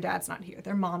their dad's not here,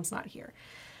 their mom's not here.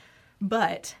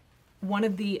 But one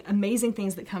of the amazing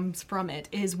things that comes from it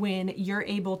is when you're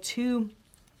able to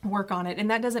work on it.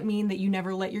 And that doesn't mean that you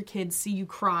never let your kids see you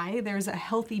cry. There's a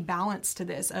healthy balance to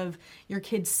this of your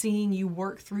kids seeing you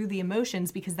work through the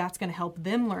emotions, because that's going to help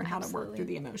them learn how to work through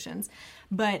the emotions.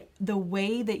 But the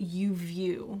way that you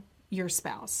view your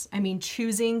spouse,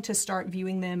 choosing to start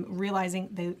viewing them,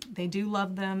 realizing they do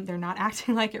love them. They're not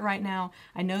acting like it right now.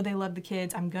 I know they love the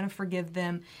kids. I'm going to forgive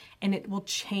them. And it will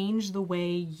change the way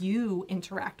you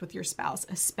interact with your spouse,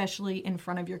 especially in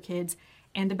front of your kids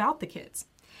and about the kids.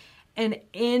 And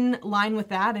in line with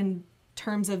that, in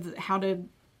terms of how to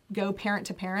go parent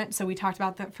to parent, so we talked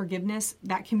about that forgiveness,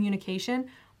 that communication,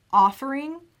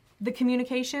 offering the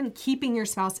communication, keeping your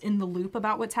spouse in the loop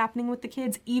about what's happening with the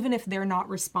kids, even if they're not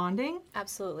responding.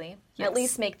 Absolutely. Yes. At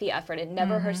least make the effort. It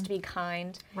never hurts to be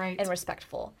kind and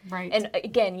respectful. Right. And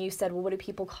again, you said, well, what do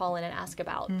people call in and ask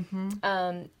about?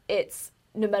 It's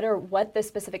no matter what the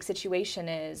specific situation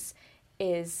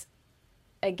is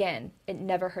again, it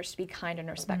never hurts to be kind and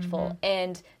respectful.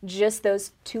 And just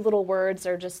those two little words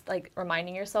are just like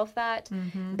reminding yourself that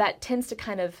tends to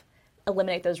kind of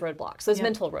eliminate those roadblocks, those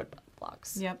mental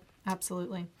roadblocks. Yep,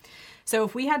 absolutely. So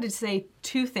if we had to say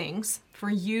two things for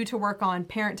you to work on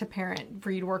parent to parent, for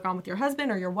you to work on with your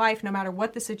husband or your wife, no matter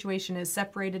what the situation is,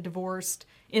 separated, divorced,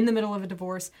 in the middle of a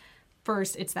divorce,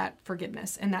 first, it's that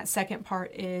forgiveness. And that second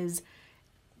part is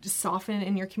soften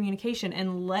in your communication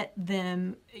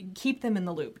and keep them in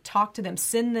the loop. Talk to them,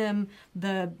 send them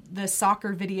the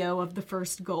soccer video of the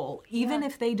first goal. Even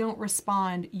if they don't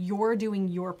respond, you're doing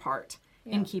your part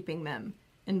in keeping them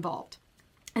involved.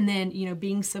 And then,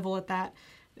 being civil at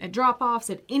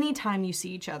drop-offs, at any time you see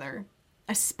each other,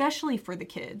 especially for the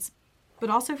kids,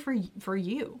 but also for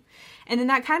you. And then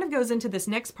that kind of goes into this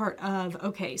next part of,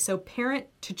 okay, so parent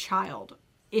to child.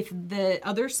 if the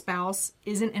other spouse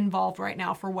isn't involved right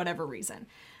now for whatever reason,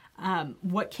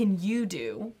 what can you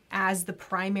do as the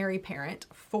primary parent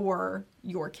for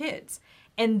your kids?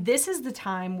 And this is the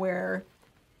time where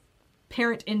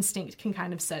parent instinct can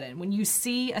kind of set in. When you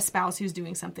see a spouse who's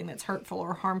doing something that's hurtful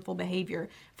or harmful behavior,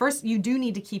 first, you do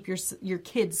need to keep your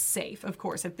kids safe, of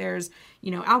course. If there's,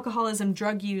 alcoholism,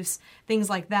 drug use, things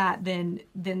like that, then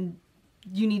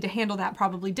you need to handle that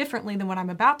probably differently than what I'm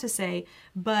about to say.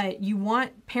 But you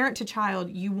want, parent to child,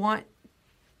 you want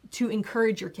to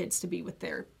encourage your kids to be with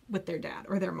their dad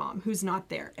or their mom who's not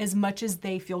there as much as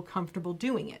they feel comfortable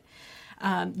doing it.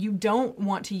 You don't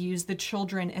want to use the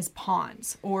children as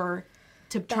pawns or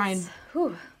to try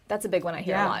and... That's a big one I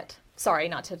hear a lot. Sorry,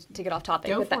 not to get off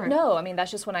topic. Go for it. No, I mean, that's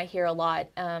just one I hear a lot,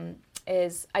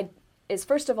 is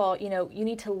first of all, you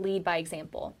need to lead by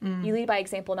example. You lead by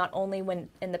example not only when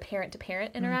in the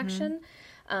parent-to-parent interaction,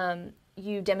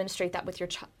 you demonstrate that with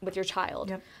your child.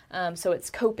 Yep. So it's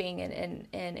coping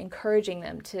and encouraging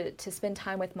them to spend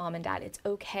time with mom and dad. It's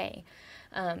okay.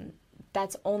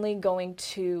 That's only going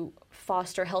to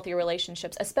foster healthier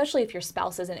relationships, especially if your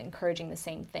spouse isn't encouraging the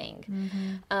same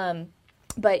thing.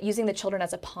 But using the children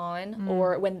as a pawn,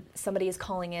 or when somebody is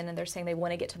calling in and they're saying they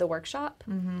want to get to the workshop,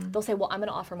 they'll say, well, I'm going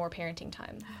to offer more parenting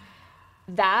time.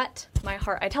 That,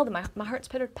 I tell them, my heart's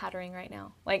pitter-pattering right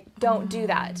now. Like, don't do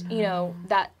that.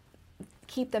 That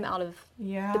keep them out of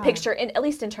the picture, at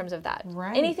least in terms of that.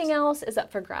 Right. Anything else is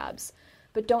up for grabs,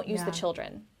 but don't use the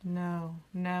children. No,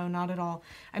 not at all.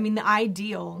 I mean, the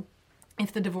ideal,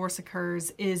 if the divorce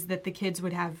occurs, is that the kids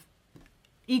would have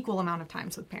equal amount of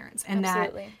times with parents, and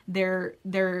Absolutely. that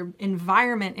their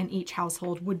environment in each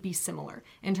household would be similar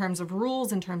in terms of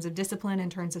rules, in terms of discipline, in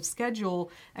terms of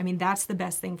schedule. I mean, that's the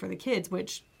best thing for the kids,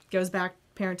 which goes back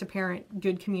parent to parent,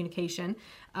 good communication.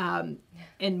 And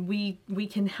we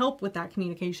can help with that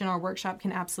communication. Our workshop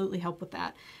can absolutely help with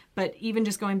that. But even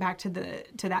just going back to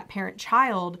that parent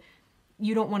child,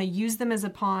 you don't want to use them as a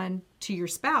pawn to your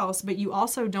spouse, but you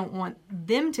also don't want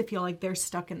them to feel like they're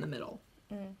stuck in the middle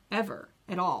ever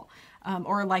at all.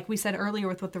 Or like we said earlier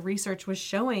with what the research was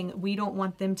showing, we don't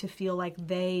want them to feel like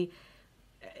they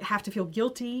have to feel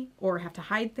guilty or have to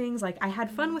hide things. Like, I had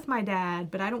fun with my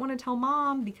dad, but I don't want to tell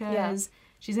mom because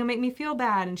she's going to make me feel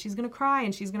bad and she's going to cry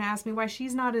and she's going to ask me why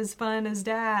she's not as fun as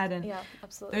dad. And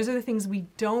absolutely. Those are the things we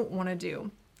don't want to do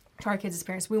to our kids as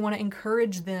parents. We want to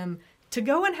encourage them to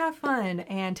go and have fun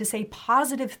and to say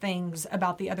positive things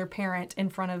about the other parent in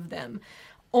front of them.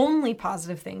 Only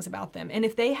positive things about them. And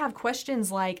if they have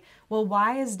questions like, well,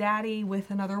 why is daddy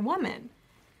with another woman?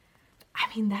 I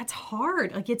mean, that's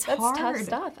hard. Like, that's hard. That's tough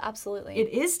stuff. Absolutely. It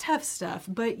is tough stuff,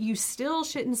 but you still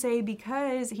shouldn't say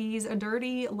because he's a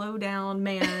dirty, low-down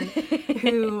man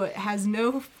who has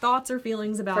no thoughts or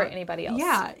feelings about for anybody else.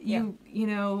 Yeah, you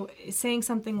know, saying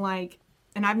something like,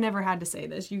 and I've never had to say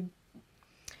this. You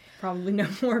probably know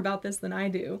more about this than I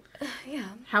do. Yeah.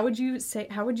 How would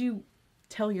you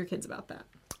tell your kids about that?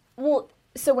 Well,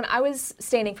 so when I was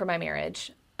standing for my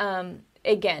marriage,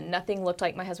 again, nothing looked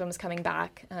like my husband was coming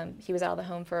back. He was out of the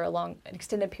home for an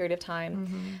extended period of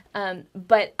time.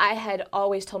 But I had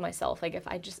always told myself, like, if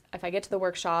I get to the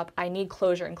workshop, I need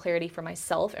closure and clarity for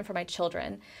myself and for my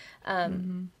children.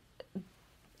 And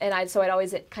I'd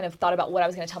always kind of thought about what I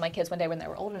was going to tell my kids one day when they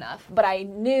were old enough. But I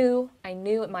knew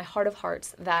in my heart of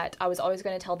hearts that I was always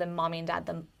going to tell them mommy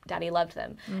and daddy loved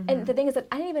them. And the thing is that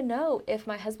I didn't even know if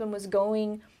my husband was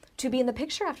going to be in the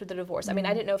picture after the divorce. I mean,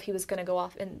 I didn't know if he was going to go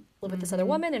off and live with this other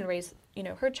woman and raise,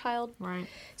 her child. Right.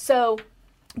 So,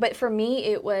 but for me,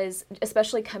 it was,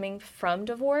 especially coming from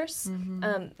divorce,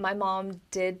 my mom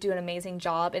did do an amazing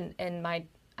job, and I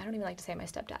don't even like to say my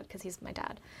stepdad because he's my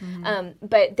dad.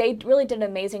 But they really did an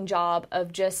amazing job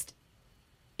of just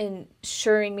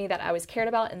ensuring me that I was cared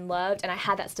about and loved, and I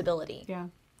had that stability. Yeah,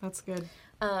 that's good.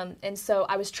 And so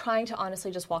I was trying to honestly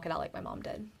just walk it out like my mom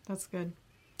did. That's good.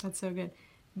 That's so good.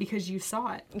 Because you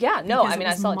saw it. Yeah, no, I mean,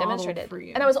 I saw it demonstrated.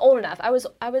 And I was old enough. I was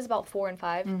about 4 and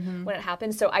 5 when it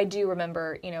happened, so I do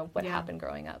remember, what happened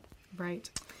growing up. Right.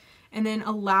 And then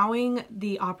allowing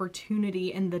the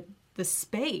opportunity and the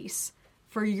space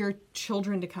for your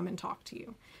children to come and talk to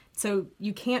you. So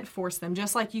you can't force them,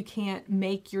 just like you can't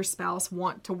make your spouse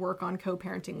want to work on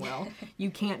co-parenting well. You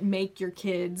can't make your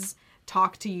kids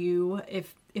talk to you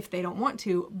if they don't want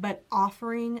to, but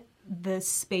offering the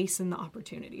space and the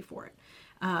opportunity for it.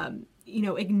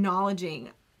 Acknowledging,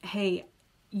 hey,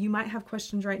 you might have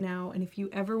questions right now, and if you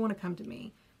ever want to come to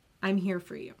me, I'm here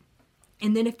for you.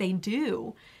 And then if they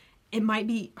do, it might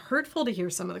be hurtful to hear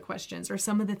some of the questions or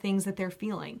some of the things that they're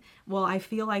feeling. Well, I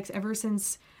feel like ever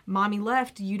since mommy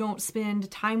left, you don't spend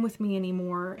time with me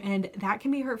anymore. And that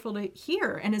can be hurtful to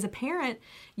hear. And as a parent,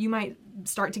 you might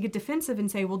start to get defensive and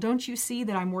say, well, don't you see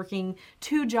that I'm working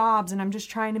 2 jobs and I'm just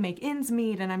trying to make ends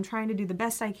meet and I'm trying to do the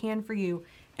best I can for you.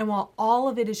 And while all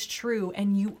of it is true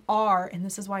and you are, and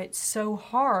this is why it's so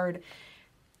hard,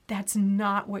 that's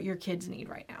not what your kids need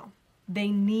right now. They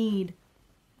need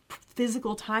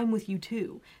physical time with you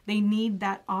too. They need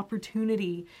that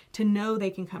opportunity to know they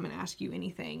can come and ask you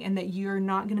anything and that you're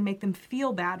not going to make them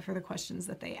feel bad for the questions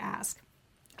that they ask,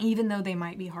 even though they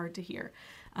might be hard to hear.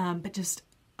 But just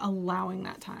allowing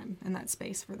that time and that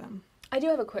space for them. I do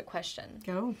have a quick question.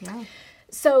 Go, yeah.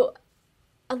 So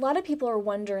a lot of people are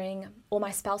wondering, well,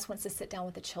 my spouse wants to sit down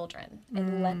with the children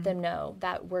and let them know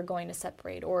that we're going to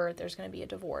separate or there's going to be a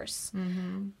divorce.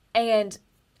 Mm-hmm. And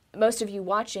most of you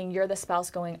watching, you're the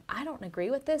spouse going, I don't agree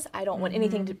with this. I don't want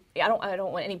anything to, I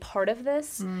don't want any part of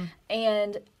this.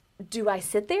 And do I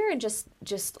sit there and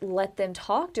just let them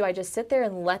talk? Do I just sit there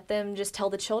and let them just tell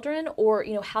the children? Or,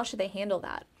 how should they handle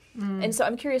that? And so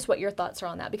I'm curious what your thoughts are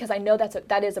on that, because I know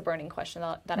that is a burning question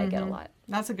that I get a lot.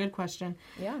 That's a good question.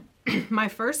 Yeah. My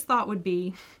first thought would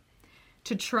be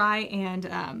to try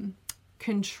and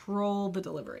control the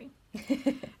delivery.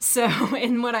 So,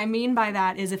 and what I mean by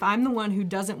that is if I'm the one who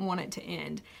doesn't want it to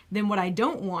end, then what I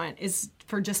don't want is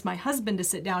for just my husband to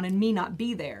sit down and me not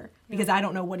be there because I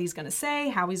don't know what he's going to say,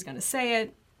 how he's going to say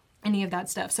it, any of that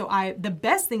stuff. So the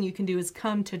best thing you can do is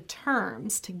come to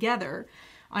terms together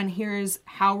on here's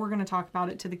how we're going to talk about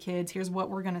it to the kids, here's what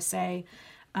we're going to say,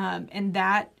 and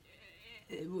that,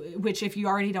 which if you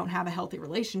already don't have a healthy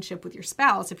relationship with your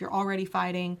spouse, if you're already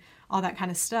fighting, all that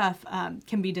kind of stuff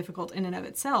can be difficult in and of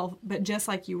itself. But just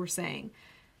like you were saying,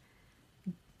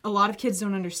 a lot of kids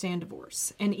don't understand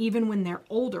divorce. And even when they're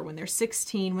older, when they're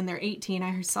 16, when they're 18,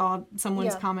 I saw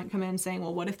someone's comment come in saying,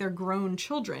 well, what if they're grown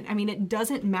children? I mean, it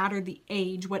doesn't matter the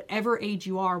age, whatever age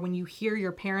you are, when you hear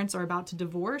your parents are about to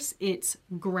divorce, it's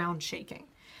ground shaking.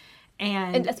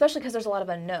 And especially because there's a lot of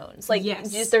unknowns. Like,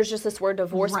 yes. There's just this word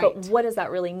divorce, Right. but what does that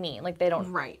really mean? Like, they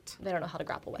don't know how to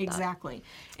grapple with that. Exactly.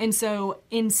 And so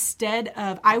instead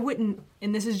of, I wouldn't,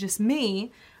 and this is just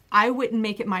me, I wouldn't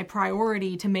make it my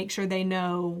priority to make sure they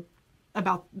know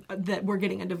about that we're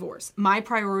getting a divorce. My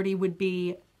priority would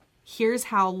be, here's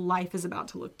how life is about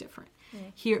to look different.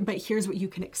 But here's what you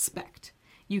can expect.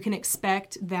 You can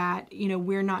expect that,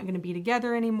 we're not going to be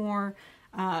together anymore.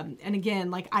 And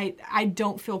again, like I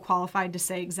don't feel qualified to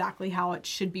say exactly how it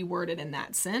should be worded in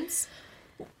that sense.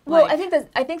 Well, I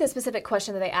think the specific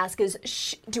question that they ask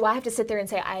is, do I have to sit there and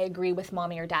say I agree with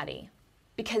mommy or daddy?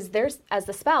 Because as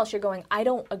the spouse, you're going, I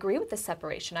don't agree with this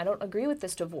separation. I don't agree with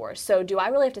this divorce. So do I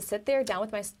really have to sit there down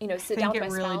with my, sit down with my spouse? I think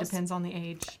it really depends on the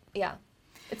age. Yeah.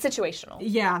 It's situational.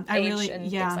 Yeah, age and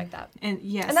things like that. And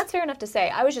yes. And that's fair enough to say.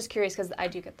 I was just curious because I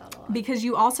do get that a lot. Because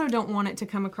you also don't want it to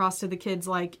come across to the kids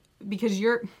because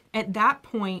you're at that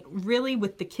point, really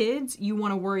with the kids, you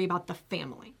want to worry about the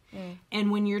family. And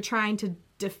when you're trying to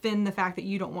defend the fact that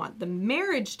you don't want the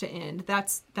marriage to end,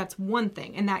 that's one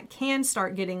thing. And that can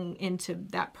start getting into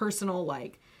that personal,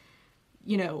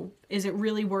 is it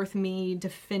really worth me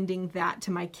defending that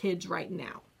to my kids right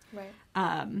now?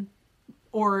 Right.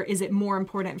 Or is it more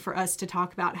important for us to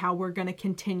talk about how we're going to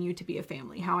continue to be a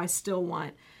family? How I still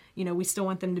want, we still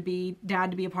want them to be,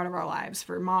 dad to be a part of our lives,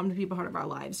 for mom to be a part of our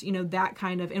lives, that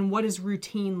kind of, and what does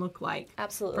routine look like?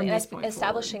 Absolutely. And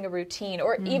establishing a routine,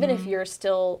 or even if you're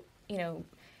still,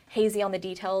 hazy on the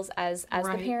details as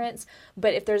the parents,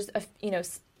 but if there's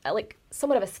like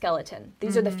somewhat of a skeleton,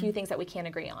 these are the few things that we can't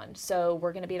agree on. So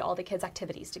we're going to be at all the kids'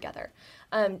 activities together,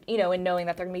 and knowing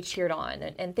that they're going to be cheered on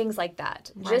and things like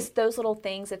that. Right. Just those little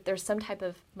things. If there's some type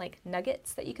of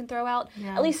nuggets that you can throw out,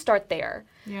 at least start there.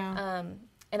 Yeah.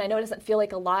 And I know it doesn't feel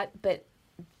like a lot, but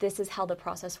this is how the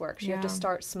process works. You have to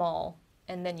start small,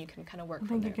 and then you can kind of work from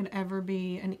there. I don't think it can ever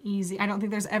be I don't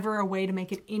think there's ever a way to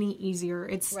make it any easier.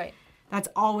 It's right. That's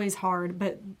always hard.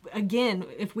 But again,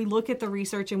 if we look at the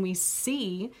research and we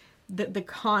see that the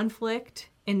conflict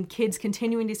and kids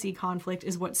continuing to see conflict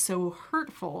is what's so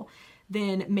hurtful,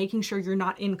 then making sure you're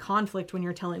not in conflict when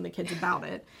you're telling the kids about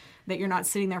it, that you're not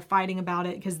sitting there fighting about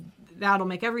it, because that'll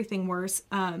make everything worse.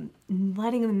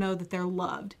 Letting them know that they're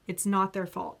loved. It's not their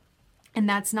fault. And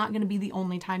that's not going to be the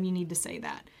only time you need to say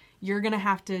that. You're going to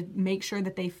have to make sure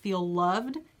that they feel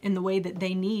loved in the way that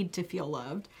they need to feel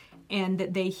loved, and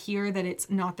that they hear that it's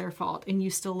not their fault and you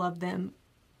still love them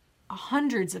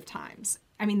hundreds of times.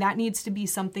 I mean, that needs to be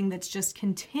something that's just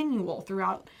continual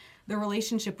throughout the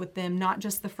relationship with them, not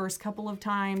just the first couple of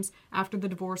times after the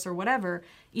divorce or whatever,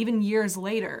 even years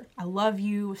later. I love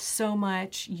you so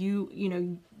much. You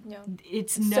know,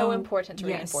 it's so important to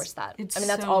reinforce that. I mean,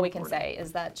 that's so all we can important. say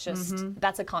is that just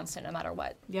that's a constant no matter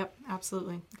what. Yep,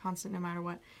 absolutely. Constant no matter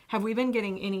what. Have we been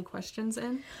getting any questions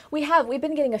in? We have. We've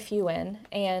been getting a few in,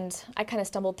 and I kind of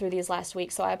stumbled through these last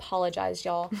week, so I apologize,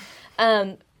 y'all.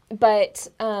 But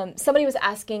somebody was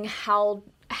asking how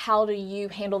do you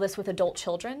handle this with adult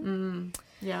children?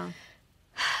 Yeah.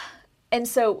 And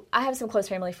so I have some close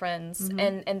family friends,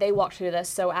 and they walked through this.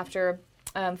 So after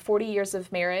 40 years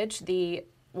of marriage,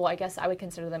 I guess I would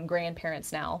consider them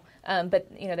grandparents now, but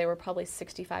they were probably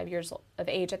 65 years of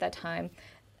age at that time.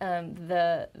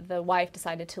 The wife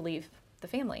decided to leave the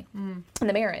family and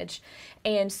the marriage,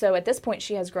 and so at this point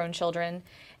she has grown children,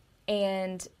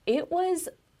 and it was,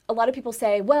 a lot of people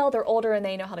say, well, they're older and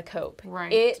they know how to cope.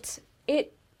 Right.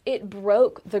 It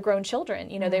broke the grown children.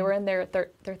 They were in their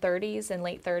 30s and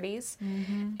late 30s,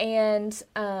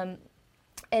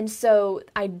 and so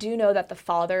I do know that the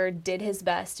father did his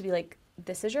best to be like,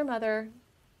 this is your mother.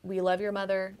 We love your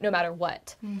mother no matter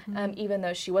what. Even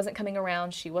though she wasn't coming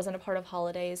around, she wasn't a part of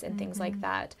holidays and things like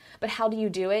that. But how do you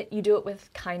do it? You do it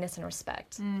with kindness and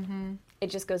respect. It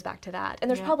just goes back to that. And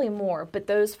there's probably more, but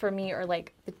those for me are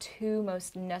like the two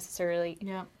most necessarily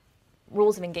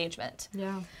rules of engagement.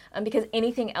 Yeah. Because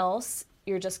anything else,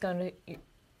 you're just going to,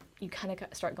 you kind of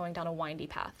start going down a windy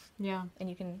path. Yeah. And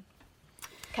you can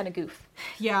kind of goof.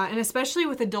 Yeah, and especially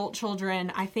with adult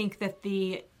children, I think that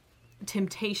the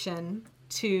temptation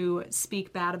to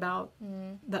speak bad about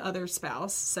the other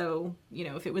spouse. So,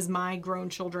 if it was my grown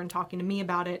children talking to me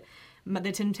about it,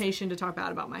 the temptation to talk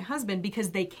bad about my husband,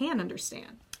 because they can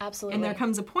understand. Absolutely. And there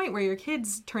comes a point where your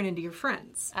kids turn into your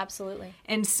friends. Absolutely.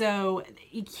 And so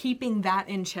keeping that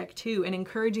in check too, and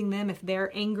encouraging them if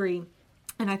they're angry.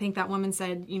 And I think that woman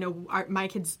said, my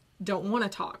kids don't want to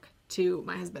talk to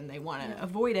my husband. They want to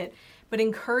avoid it. But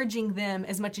encouraging them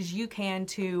as much as you can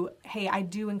to, hey, I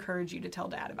do encourage you to tell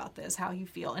Dad about this, how you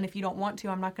feel. And if you don't want to,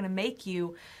 I'm not going to make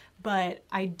you. But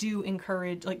I do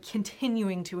encourage,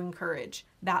 continuing to encourage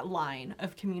that line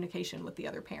of communication with the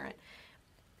other parent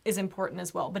is important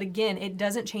as well. But again, it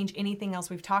doesn't change anything else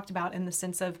we've talked about in the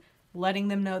sense of letting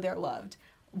them know they're loved.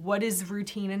 What is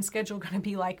routine and schedule going to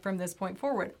be like from this point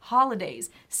forward? Holidays,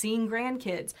 seeing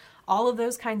grandkids, all of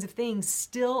those kinds of things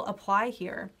still apply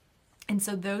here. And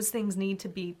so those things need to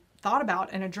be thought about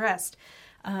and addressed.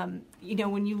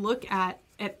 When you look at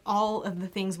all of the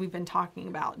things we've been talking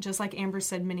about, just like Amber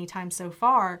said many times so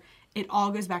far, it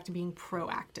all goes back to being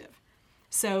proactive.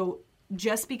 So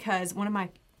just because, one of my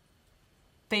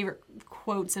favorite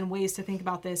quotes and ways to think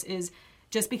about this is,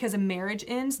 just because a marriage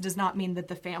ends does not mean that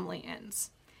the family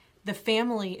ends. The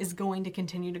family is going to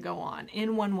continue to go on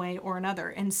in one way or another.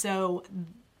 And so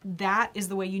that is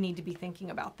the way you need to be thinking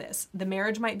about this. The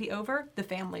marriage might be over, the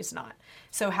family's not.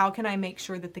 So how can I make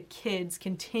sure that the kids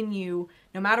continue,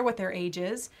 no matter what their age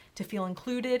is, to feel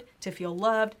included, to feel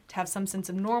loved, to have some sense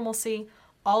of normalcy?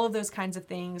 All of those kinds of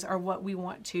things are what we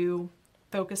want to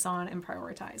focus on and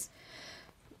prioritize.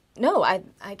 No, I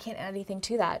can't add anything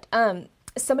to that.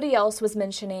 Somebody else was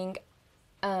mentioning,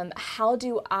 how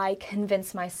do I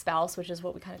convince my spouse, which is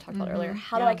what we kind of talked about earlier,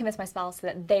 how do I convince my spouse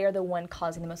that they are the one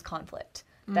causing the most conflict?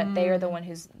 That they are the one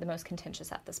who's the most contentious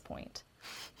at this point?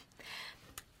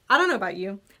 I don't know about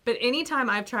you, but anytime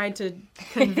I've tried to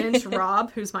convince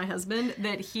Rob, who's my husband,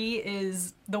 that he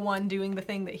is the one doing the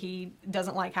thing that he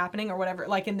doesn't like happening or whatever,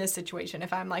 like in this situation,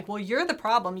 if I'm like, well, you're the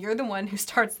problem, you're the one who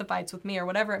starts the fights with me or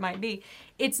whatever it might be,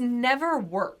 it's never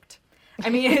worked. I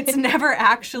mean, it's never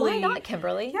actually... Why not,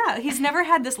 Kimberly? Yeah, he's never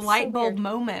had this light bulb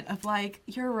moment of like,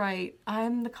 you're right,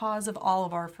 I'm the cause of all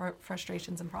of our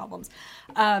frustrations and problems.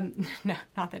 No,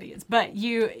 not that he is. But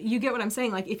you get what I'm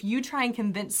saying. Like, if you try and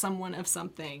convince someone of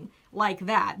something like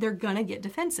that, they're going to get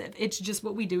defensive. It's just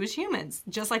what we do as humans.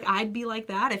 Just like I'd be like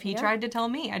that if he tried to tell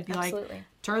me. I'd be like,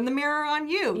 turn the mirror on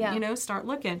you, start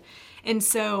looking. And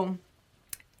so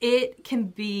it can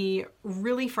be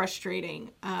really frustrating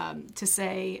to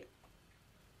say,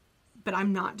 but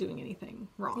I'm not doing anything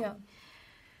wrong. Yeah.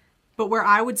 But where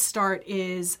I would start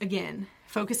is, again,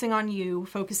 focusing on you,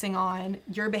 focusing on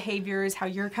your behaviors, how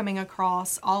you're coming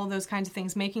across, all of those kinds of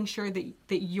things, making sure that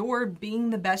you're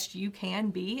being the best you can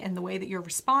be in the way that you're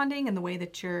responding and the way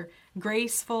that you're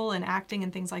graceful and acting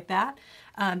and things like that.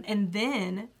 And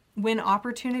then when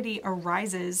opportunity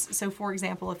arises, so for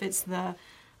example, if it's the,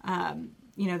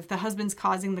 if the husband's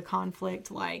causing the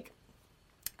conflict,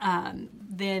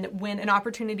 then when an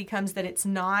opportunity comes that it's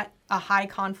not a high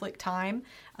conflict time,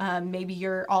 maybe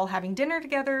you're all having dinner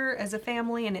together as a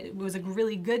family and it was a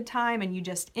really good time and you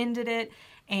just ended it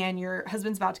and your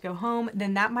husband's about to go home,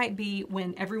 then that might be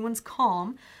when everyone's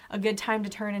calm, a good time to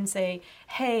turn and say,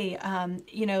 hey,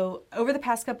 over the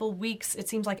past couple of weeks, it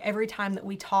seems like every time that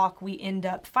we talk, we end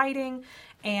up fighting,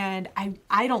 and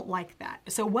I don't like that.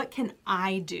 So what can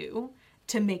I do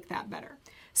to make that better?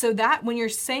 So that when you're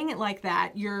saying it like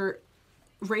that, you're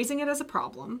raising it as a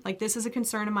problem. Like, this is a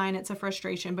concern of mine, it's a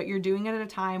frustration, but you're doing it at a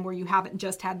time where you haven't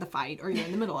just had the fight or you're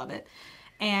in the middle of it.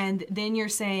 And then you're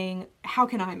saying, how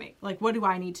can I what do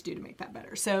I need to do to make that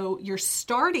better? So you're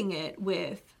starting it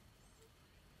with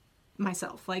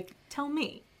myself, like, tell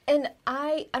me. And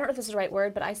I don't know if this is the right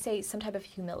word, but I say some type of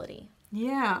humility.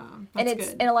 Yeah, that's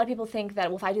good. And a lot of people think that,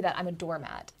 well, if I do that, I'm a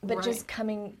doormat. But Right. just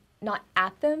coming not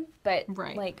at them, but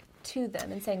Right. like to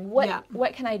them and saying,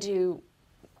 what can I do?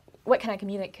 What can I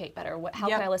communicate better? How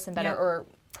Yep. can I listen better Yep. or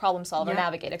problem solve or Yep.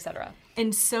 navigate, etc.?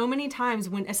 And so many times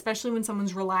especially when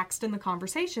someone's relaxed in the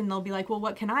conversation, they'll be like, well,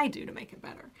 what can I do to make it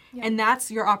better? Yeah. And that's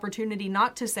your opportunity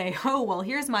not to say, oh, well,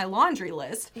 here's my laundry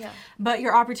list, Yeah. but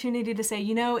your opportunity to say,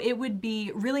 it would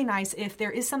be really nice if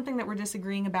there is something that we're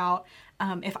disagreeing about.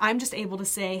 If I'm just able to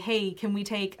say, hey, can we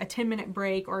take a 10-minute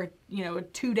break or, a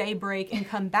 2-day break and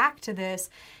come back to this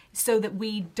so that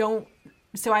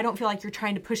so I don't feel like you're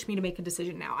trying to push me to make a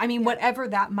decision now. I mean, whatever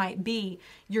that might be,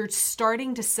 you're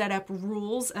starting to set up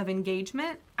rules of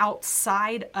engagement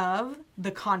outside of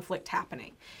the conflict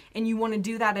happening. And you want to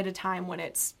do that at a time when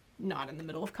it's not in the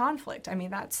middle of conflict. I mean,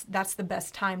 that's the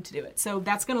best time to do it. So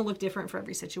that's going to look different for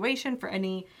every situation, for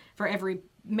every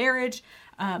marriage.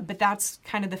 But that's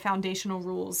kind of the foundational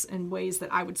rules and ways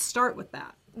that I would start with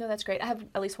that. No, that's great. I have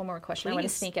at least one more question I want to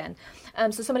Please. sneak in.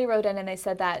 So somebody wrote in and they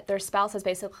said that their spouse has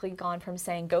basically gone from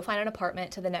saying, go find an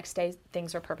apartment, to the next day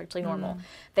things are perfectly normal.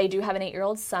 They do have an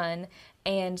 8-year-old son,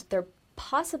 and they're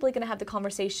possibly going to have the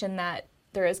conversation that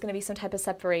there is going to be some type of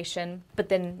separation, but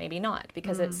then maybe not,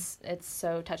 because it's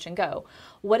so touch and go.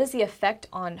 What is the effect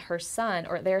on her son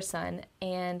or their son,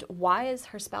 and why is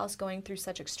her spouse going through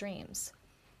such extremes?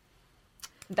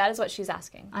 That is what she's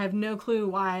asking. I have no clue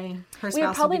why her spouse We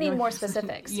would probably would be need going- more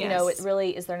specifics. Yes. It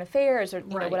really, is there an affair? Is there,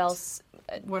 Right. what else?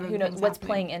 What are Who the knows things what's happening?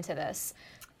 playing into this?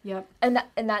 Yep. And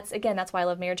that's why I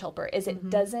love Marriage Helper. Is it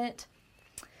doesn't.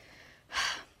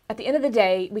 At the end of the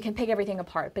day, we can pick everything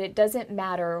apart, but it doesn't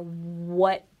matter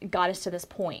what got us to this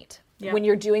point. Yeah. When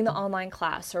you're doing the online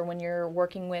class or when you're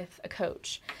working with a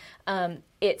coach,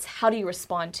 it's how do you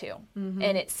respond to? And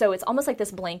it's almost like this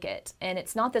blanket, and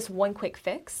it's not this one quick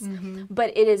fix,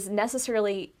 but it is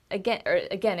necessarily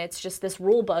again, it's just this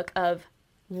rule book of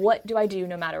what do I do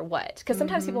no matter what? Because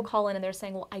sometimes people call in and they're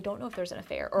saying, well, I don't know if there's an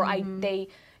affair, or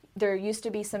there used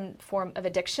to be some form of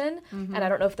addiction, and I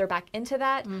don't know if they're back into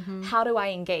that. How do I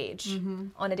engage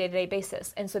on a day-to-day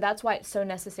basis? And so that's why it's so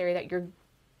necessary that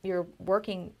you're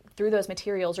working through those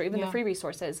materials or even the free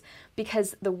resources,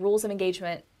 because the rules of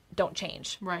engagement don't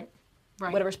change. Right.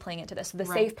 Whatever's playing into this. So the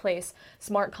Right. safe place,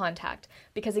 smart contact.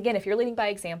 Because again, if you're leading by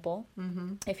example,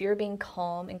 if you're being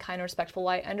calm and kind and respectful,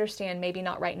 I understand maybe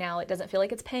not right now, it doesn't feel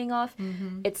like it's paying off.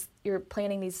 You're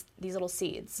planting these little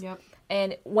seeds. Yep.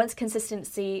 And once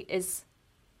consistency is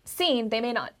seen, they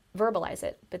may not verbalize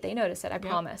it, but they notice it, I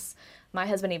promise. My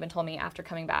husband even told me after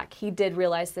coming back, he did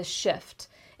realize this shift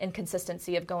in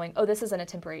consistency of going, oh, this isn't a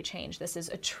temporary change. This is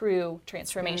a true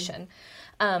transformation.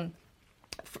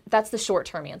 That's the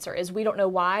short-term answer, is we don't know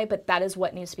why, but that is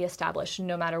what needs to be established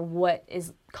no matter what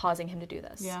is causing him to do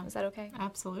this. Yeah. Is that okay?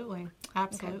 Absolutely.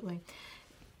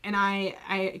 And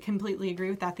I completely agree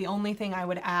with that. The only thing I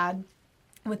would add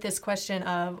with this question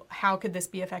of how could this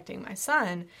be affecting my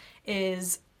son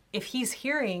is if he's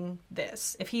hearing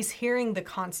this, if he's hearing the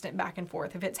constant back and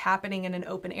forth, if it's happening in an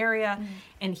open area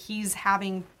and he's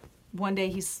having, one day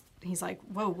he's like,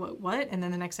 whoa, what? And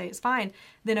then the next day it's fine.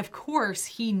 Then of course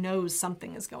he knows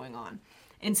something is going on.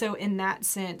 And so in that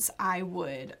sense, I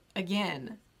would,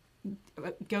 again,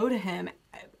 go to him,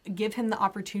 give him the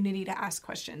opportunity to ask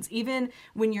questions. Even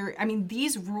when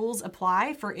these rules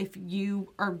apply for if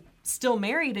you are still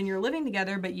married and you're living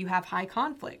together, but you have high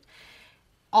conflict.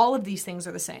 All of these things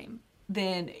are the same.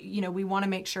 Then, we want to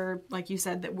make sure, like you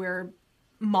said, that we're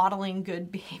modeling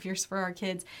good behaviors for our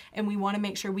kids. And we want to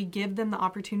make sure we give them the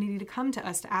opportunity to come to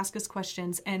us, to ask us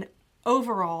questions. And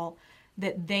overall,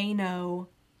 that they know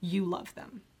you love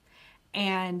them.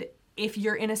 And if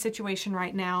you're in a situation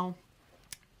right now,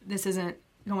 this isn't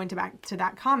going to back to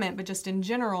that comment, but just in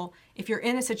general, if you're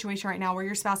in a situation right now where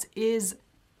your spouse is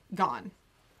gone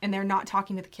and they're not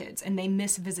talking to the kids and they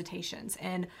miss visitations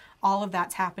and all of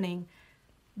that's happening,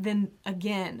 then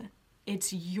again,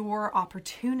 it's your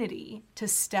opportunity to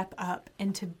step up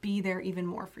and to be there even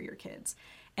more for your kids.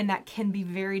 And that can be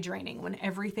very draining when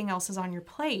everything else is on your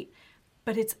plate,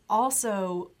 but it's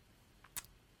also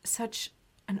such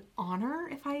an honor,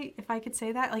 if I could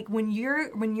say that. Like when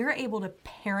you're able to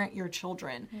parent your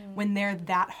children when they're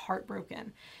that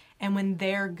heartbroken and when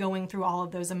they're going through all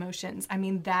of those emotions. I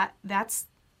mean, that's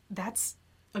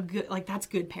a good, like, that's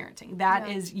good parenting. That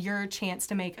is your chance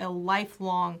to make a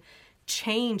lifelong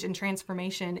change and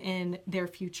transformation in their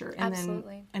future, and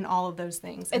then and all of those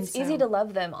things. It's easy to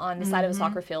love them on the side of a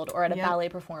soccer field or at a ballet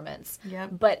performance.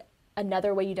 But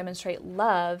another way you demonstrate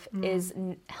love is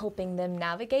helping them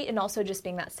navigate, and also just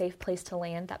being that safe place to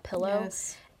land, that pillow.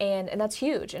 And that's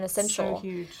huge and essential. So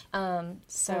huge.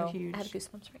 So huge. I have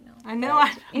goosebumps right now. I know.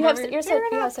 You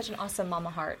have such an awesome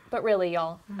mama heart. But really,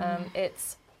 y'all,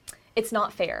 it's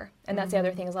not fair. And that's the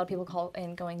other thing, is a lot of people call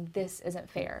in going, this isn't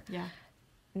fair. Yeah.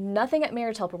 Nothing at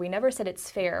Marriage Helper, we never said it's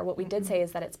fair. What we did say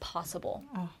is that it's possible.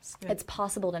 Oh, it's good. It's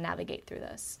possible to navigate through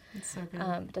this. It's so good.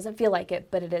 It doesn't feel like it,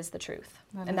 but it is the truth.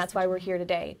 And that's why we're here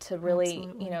today, to really,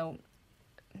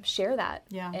 share that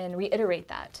and reiterate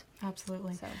that.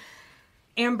 Absolutely. So.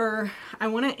 Amber, I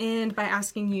want to end by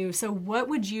asking you, so what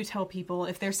would you tell people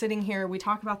if they're sitting here, we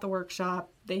talk about the workshop,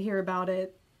 they hear about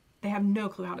it, they have no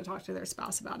clue how to talk to their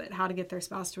spouse about it, how to get their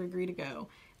spouse to agree to go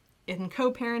in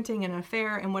co-parenting, in an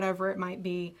affair, and whatever it might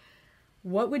be.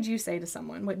 What would you say to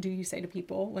someone? What do you say to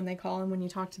people when they call and when you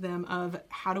talk to them of,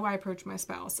 how do I approach my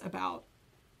spouse about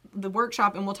the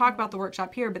workshop? And we'll talk about the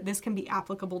workshop here, but this can be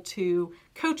applicable to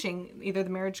coaching, either the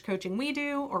marriage coaching we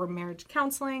do or marriage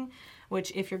counseling,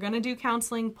 which, if you're going to do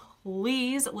counseling,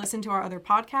 please listen to our other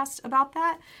podcasts about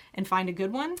that and find a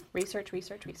good one. Research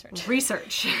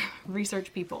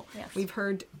people. Yes. We've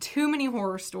heard too many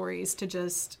horror stories to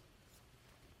just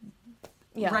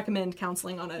recommend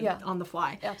counseling on the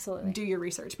fly. Absolutely. Do your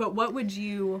research. But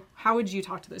how would you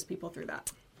talk to those people through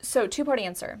that? So, two-part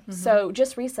answer. So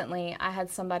just recently, I had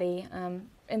somebody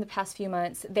in the past few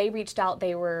months, they reached out,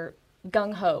 they were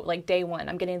gung-ho, like day one,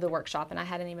 I'm getting to the workshop, and I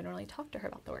hadn't even really talked to her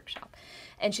about the workshop.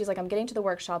 And she's like, I'm getting to the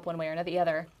workshop one way or the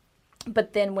other.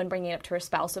 But then when bringing it up to her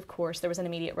spouse, of course, there was an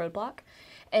immediate roadblock.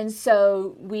 And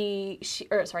so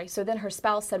so then her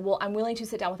spouse said, well, I'm willing to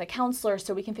sit down with a counselor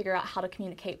so we can figure out how to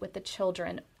communicate with the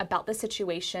children about the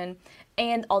situation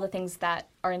and all the things that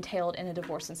are entailed in a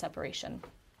divorce and separation.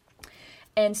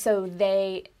 And so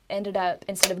they ended up,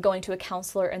 instead of going to a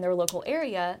counselor in their local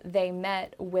area, they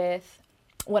met with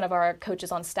one of our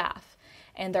coaches on staff.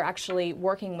 And they're actually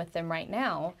working with them right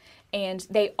now. And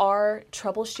they are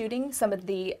troubleshooting some of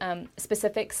the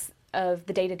specifics of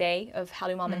the day-to-day of how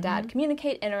do mom and dad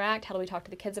communicate, interact, how do we talk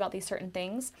to the kids about these certain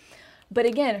things. But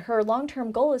again, her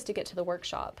long-term goal is to get to the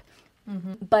workshop.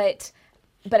 But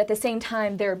at the same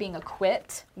time, they're being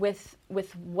equipped with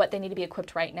what they need to be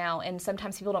equipped right now. And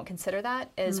sometimes people don't consider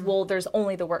that as, well, there's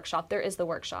only the workshop. There is the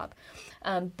workshop.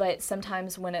 But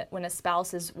sometimes when a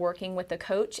spouse is working with the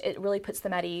coach, it really puts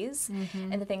them at ease.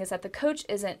 And the thing is that the coach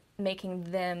isn't making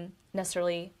them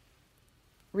necessarily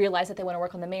realize that they want to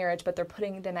work on the marriage, but they're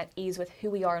putting them at ease with who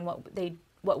we are and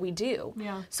what we do.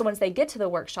 So once they get to the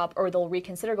workshop, or they'll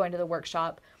reconsider going to the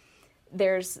workshop,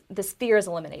 there's this fear is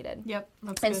eliminated.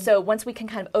 That's and good. So once we can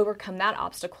kind of overcome that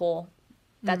obstacle,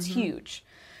 that's huge.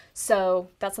 So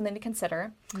that's something to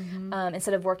consider.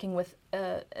 Instead of working with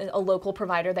a local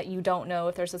provider that you don't know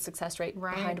if there's a success rate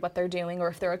behind what they're doing, or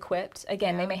if they're equipped.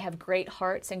 Again, they may have great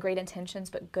hearts and great intentions,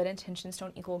 but good intentions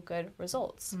don't equal good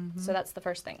results. So that's the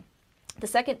first thing. The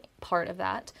second part of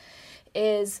that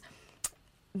is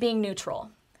being neutral.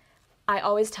 I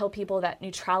always tell people that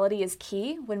neutrality is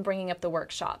key when bringing up the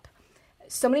workshop.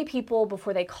 So many people,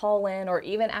 before they call in, or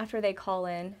even after they call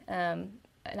in, and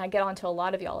I get on to a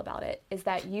lot of y'all about it, is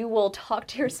that you will talk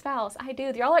to your spouse. I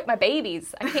do. You're all like my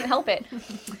babies. I can't help it.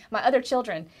 My other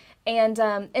children. And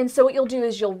so what you'll do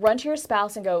is you'll run to your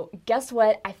spouse and go, guess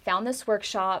what? I found this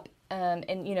workshop, and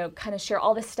kind of share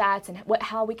all the stats and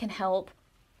how we can help.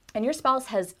 And your spouse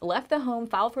has left the home,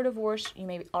 filed for divorce, you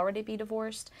may already be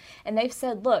divorced, and they've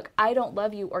said, look, I don't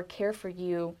love you or care for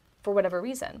you for whatever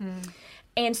reason.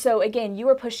 And so, again, you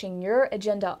are pushing your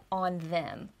agenda on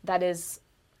them. That is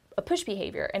a push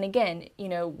behavior. And again,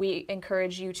 we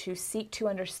encourage you to seek to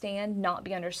understand, not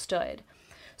be understood.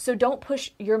 So don't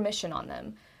push your mission on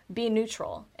them. Be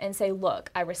neutral and say, look,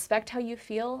 I respect how you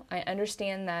feel. I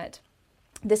understand that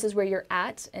this is where you're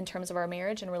at in terms of our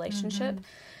marriage and relationship.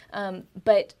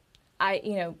 But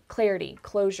clarity,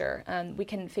 closure. We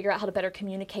can figure out how to better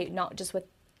communicate, not just with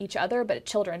each other, but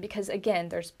children. Because again,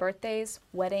 there's birthdays,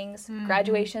 weddings,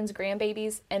 graduations,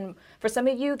 grandbabies. And for some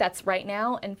of you, that's right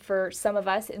now. And for some of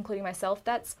us, including myself,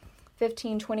 that's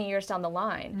 15, 20 years down the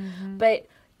line. But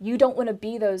you don't want to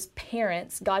be those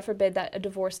parents, God forbid that a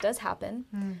divorce does happen,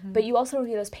 but you also want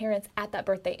to be those parents at that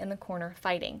birthday in the corner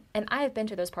fighting. And I have been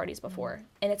to those parties before,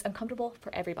 and it's uncomfortable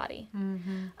for everybody.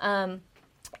 And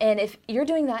if you're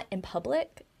doing that in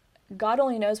public, God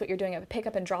only knows what you're doing at a pick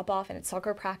up and drop off and at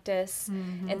soccer practice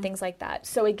and things like that.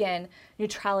 So again,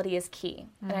 neutrality is key.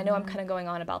 And I know I'm kind of going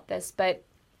on about this, but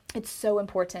it's so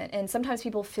important. And sometimes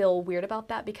people feel weird about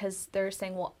that because they're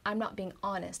saying, well, I'm not being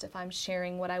honest if I'm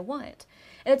sharing what I want.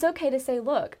 And it's okay to say,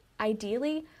 look,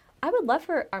 ideally, I would love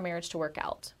for our marriage to work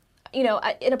out. You know,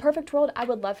 in a perfect world, I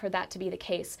would love for that to be the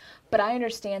case. But I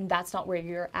understand that's not where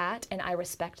you're at, and I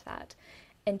respect that.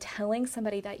 And telling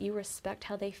somebody that you respect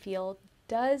how they feel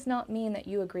does not mean that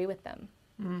you agree with them.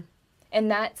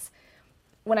 And that's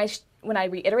when I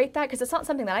reiterate that, because it's not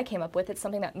something that I came up with, it's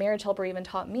something that Marriage Helper even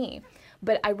taught me.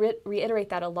 But I reiterate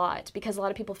that a lot because a lot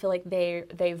of people feel like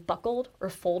they've buckled or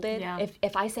folded. Yeah.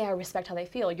 If I say I respect how they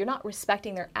feel, you're not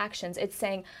respecting their actions. It's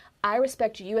saying, I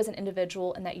respect you as an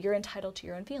individual and that you're entitled to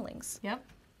your own feelings. Yep.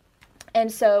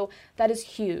 And so that is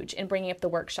huge in bringing up the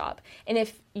workshop. And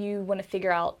if you want to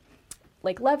figure out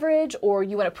like leverage, or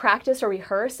you want to practice or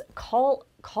rehearse, call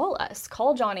us.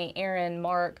 Call Johnny, Aaron,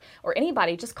 Mark, or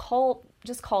anybody. Just call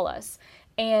us.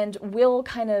 And we'll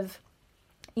kind of,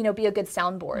 you know, be a good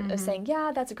soundboard of saying,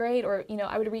 yeah, that's great, or, you know,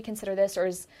 I would reconsider this, or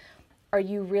are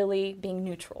you really being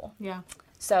neutral? Yeah.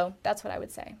 So that's what I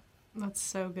would say. That's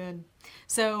so good.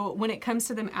 So when it comes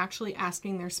to them actually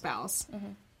asking their spouse,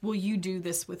 will you do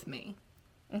this with me?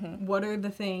 What are the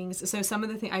things? So some of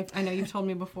the things, I know you've told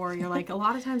me before, you're like, a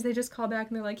lot of times they just call back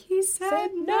and they're like, he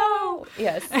said no.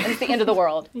 Yes, and it's the end of the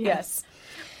world. Yes.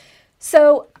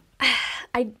 So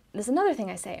there's another thing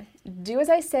I say. Do as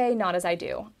I say, not as I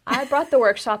do. I brought the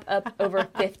workshop up over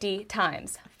 50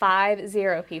 times.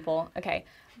 50 people. Okay.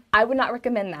 I would not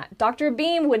recommend that. Dr.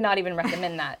 Beam would not even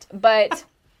recommend that. But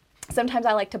sometimes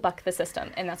I like to buck the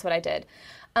system, and that's what I did.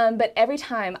 But every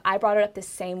time I brought it up the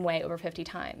same way over 50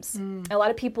 times. A lot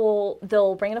of people,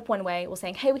 they'll bring it up one way,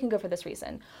 saying, hey, we can go for this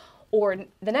reason. Or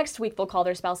the next week they'll call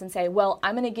their spouse and say, well,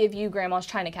 I'm going to give you grandma's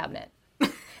china cabinet.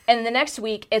 And the next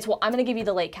week it's, well, I'm going to give you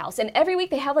the lake house. And every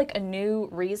week they have like a new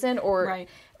reason or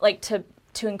like to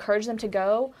encourage them to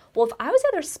go. Well, if I was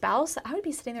their spouse, I would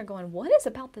be sitting there going, what is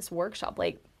about this workshop?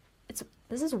 Like,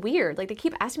 this is weird. Like, they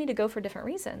keep asking me to go for different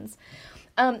reasons.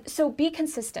 So be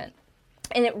consistent.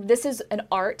 And this is an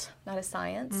art, not a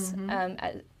science,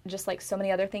 just like so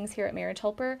many other things here at Marriage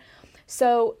Helper.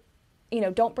 So, you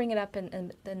know, don't bring it up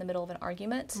in the middle of an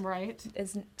argument. Right.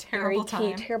 It's Terrible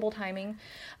very key, terrible timing.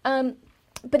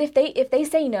 But if they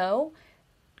say no,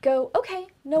 go, okay,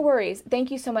 no worries.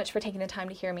 Thank you so much for taking the time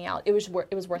to hear me out. It was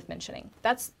worth mentioning.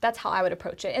 That's how I would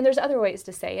approach it. And there's other ways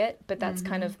to say it, but that's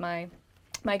kind of my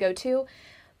go-to.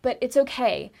 But it's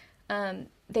okay.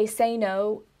 They say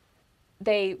no.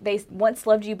 They once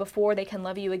loved you before, they can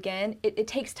love you again. It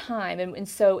takes time. And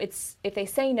so if they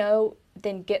say no,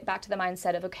 then get back to the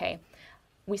mindset of, okay,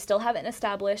 we still haven't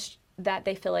established that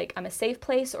they feel like I'm a safe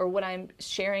place, or what I'm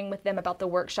sharing with them about the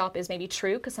workshop is maybe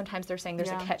true, because sometimes they're saying there's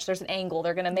a catch, there's an angle,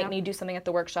 they're going to make me do something at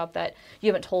the workshop that you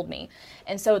haven't told me.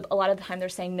 And so a lot of the time they're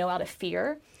saying no out of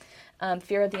fear of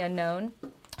the unknown.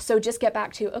 So just get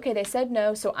back to, okay, they said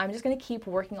no, so I'm just going to keep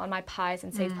working on my pies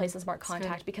and safe places mark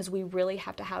contact, because we really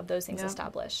have to have those things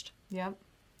established. Yep,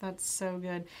 that's so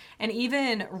good. And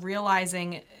even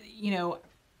realizing, you know,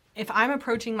 if I'm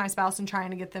approaching my spouse and trying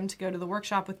to get them to go to the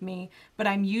workshop with me, but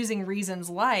I'm using reasons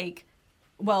like,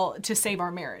 well, to save our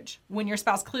marriage, when your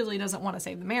spouse clearly doesn't want to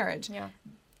save the marriage,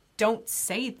 don't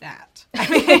say that. I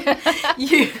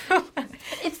mean,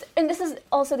 And this is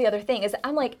also the other thing, is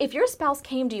I'm like, if your spouse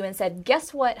came to you and said,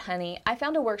 guess what, honey, I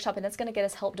found a workshop and it's going to get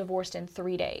us help divorced in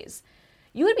 3 days.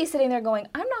 You would be sitting there going,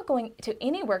 I'm not going to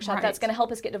any workshop that's going to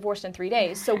help us get divorced in 3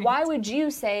 days. So why would you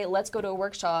say, let's go to a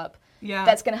workshop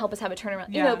that's going to help us have a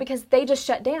turnaround? You know, because they just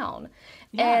shut down.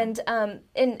 And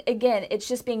again, it's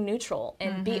just being neutral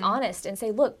and be honest and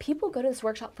say, look, people go to this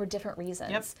workshop for different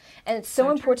reasons. And it's so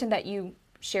important that you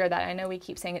share that. I know we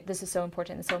keep saying it, this is so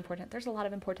important, it's so important. There's a lot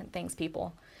of important things,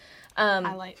 people.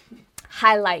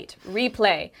 Highlight,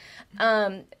 replay,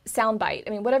 soundbite, I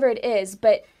mean, whatever it is,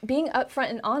 but being upfront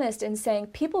and honest and saying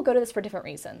people go to this for different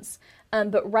reasons.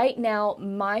 But right now,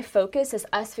 my focus is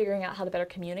us figuring out how to better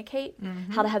communicate,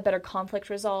 how to have better conflict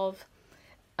resolve,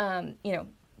 you know,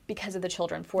 because of the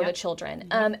children, for the children.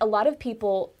 A lot of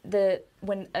people,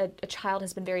 when a child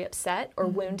has been very upset or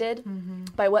wounded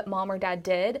by what mom or dad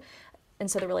did, and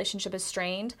so the relationship is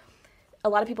strained, a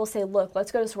lot of people say, look,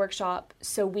 let's go to this workshop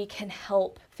so we can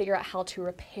help figure out how to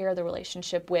repair the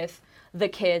relationship with the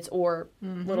kids or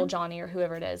little Johnny or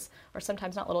whoever it is, or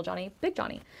sometimes not little Johnny, big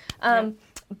Johnny.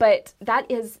 But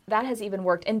that has even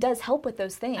worked and does help with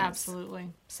those things. Absolutely.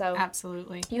 So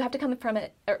absolutely, you have to come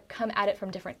at it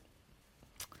from different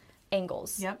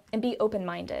angles. Yep. And be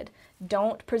open-minded.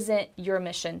 Don't present your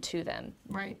mission to them.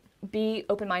 Right. Be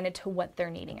open-minded to what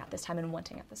they're needing at this time and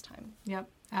wanting at this time. Yep.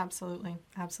 Absolutely.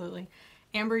 Absolutely.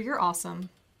 Amber, you're awesome.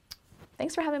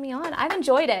 Thanks for having me on. I've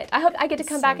enjoyed it. I hope I get to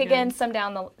come back good. again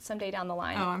someday down the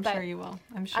line. Oh, I'm sure you will.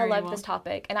 I'm sure I you love will. this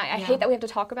topic, and I hate that we have to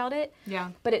talk about it. Yeah.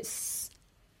 But it's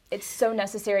so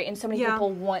necessary, and so many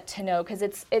people want to know because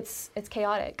it's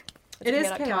chaotic. It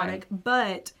is chaotic,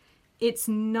 but it's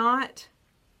not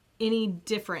any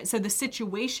different. So the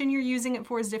situation you're using it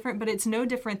for is different, but it's no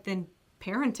different than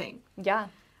parenting. Yeah.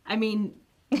 I mean,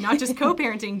 not just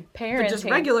co-parenting, but just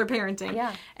regular parenting.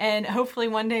 Yeah. And hopefully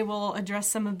one day we'll address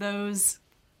some of those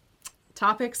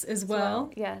topics as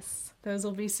well. Yes. Those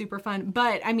will be super fun.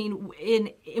 But I mean,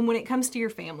 when it comes to your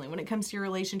family, when it comes to your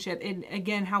relationship, and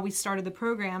again, how we started the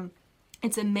program,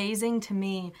 it's amazing to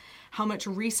me how much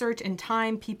research and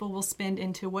time people will spend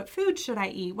into what food should I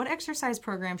eat, what exercise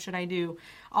program should I do,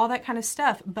 all that kind of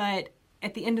stuff. But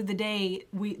at the end of the day,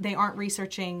 they aren't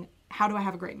researching, how do I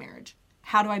have a great marriage?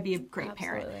 How do I be a great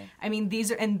parent? I mean,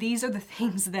 these are the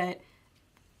things that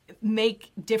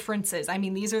make differences. I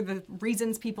mean, these are the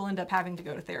reasons people end up having to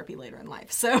go to therapy later in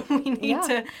life. So we need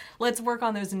let's work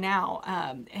on those now.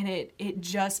 And it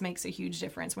just makes a huge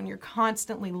difference when you're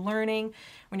constantly learning,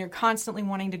 when you're constantly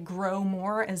wanting to grow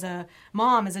more as a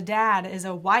mom, as a dad, as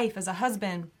a wife, as a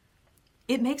husband.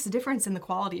 It makes a difference in the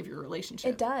quality of your relationship.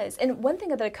 It does. And one thing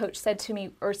that a coach said to me,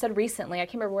 or said recently, I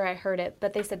can't remember where I heard it,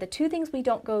 but they said the two things we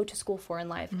don't go to school for in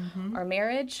life are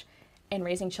marriage and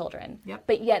raising children. Yep.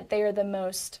 But yet they are the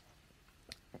most,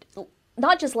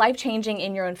 not just life-changing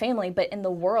in your own family, but in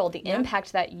the world, the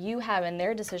impact that you have and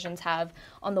their decisions have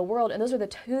on the world. And those are the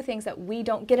two things that we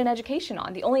don't get an education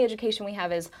on. The only education we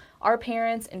have is our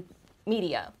parents and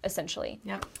media, essentially.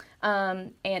 Yep.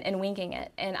 And winging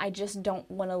it. And I just don't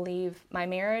want to leave my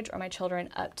marriage or my children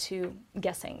up to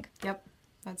guessing. Yep.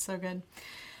 That's so good.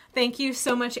 Thank you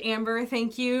so much, Amber.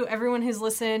 Thank you, everyone who's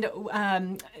listened.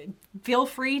 Feel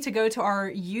free to go to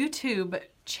our YouTube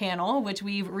channel, which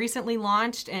we've recently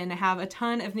launched and have a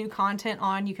ton of new content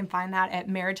on. You can find that at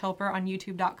Marriage Helper on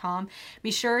youtube.com.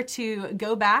 Be sure to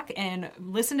go back and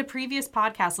listen to previous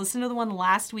podcasts. Listen to the one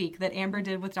last week that Amber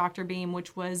did with Dr. Beam,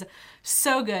 which was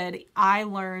so good. I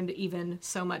learned even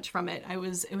so much from it. It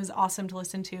was awesome to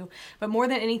listen to. But more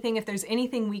than anything, if there's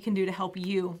anything we can do to help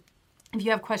you, if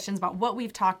you have questions about what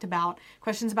we've talked about,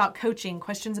 questions about coaching,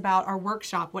 questions about our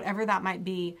workshop, whatever that might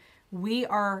be, we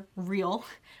are real.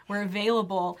 We're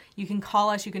available. You can call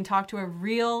us. You can talk to a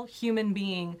real human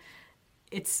being.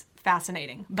 It's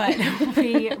fascinating. But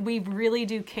we really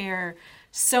do care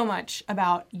so much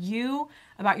about you,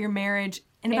 about your marriage,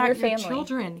 and about your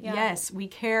children. Yeah. Yes, we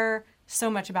care so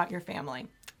much about your family.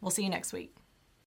 We'll see you next week.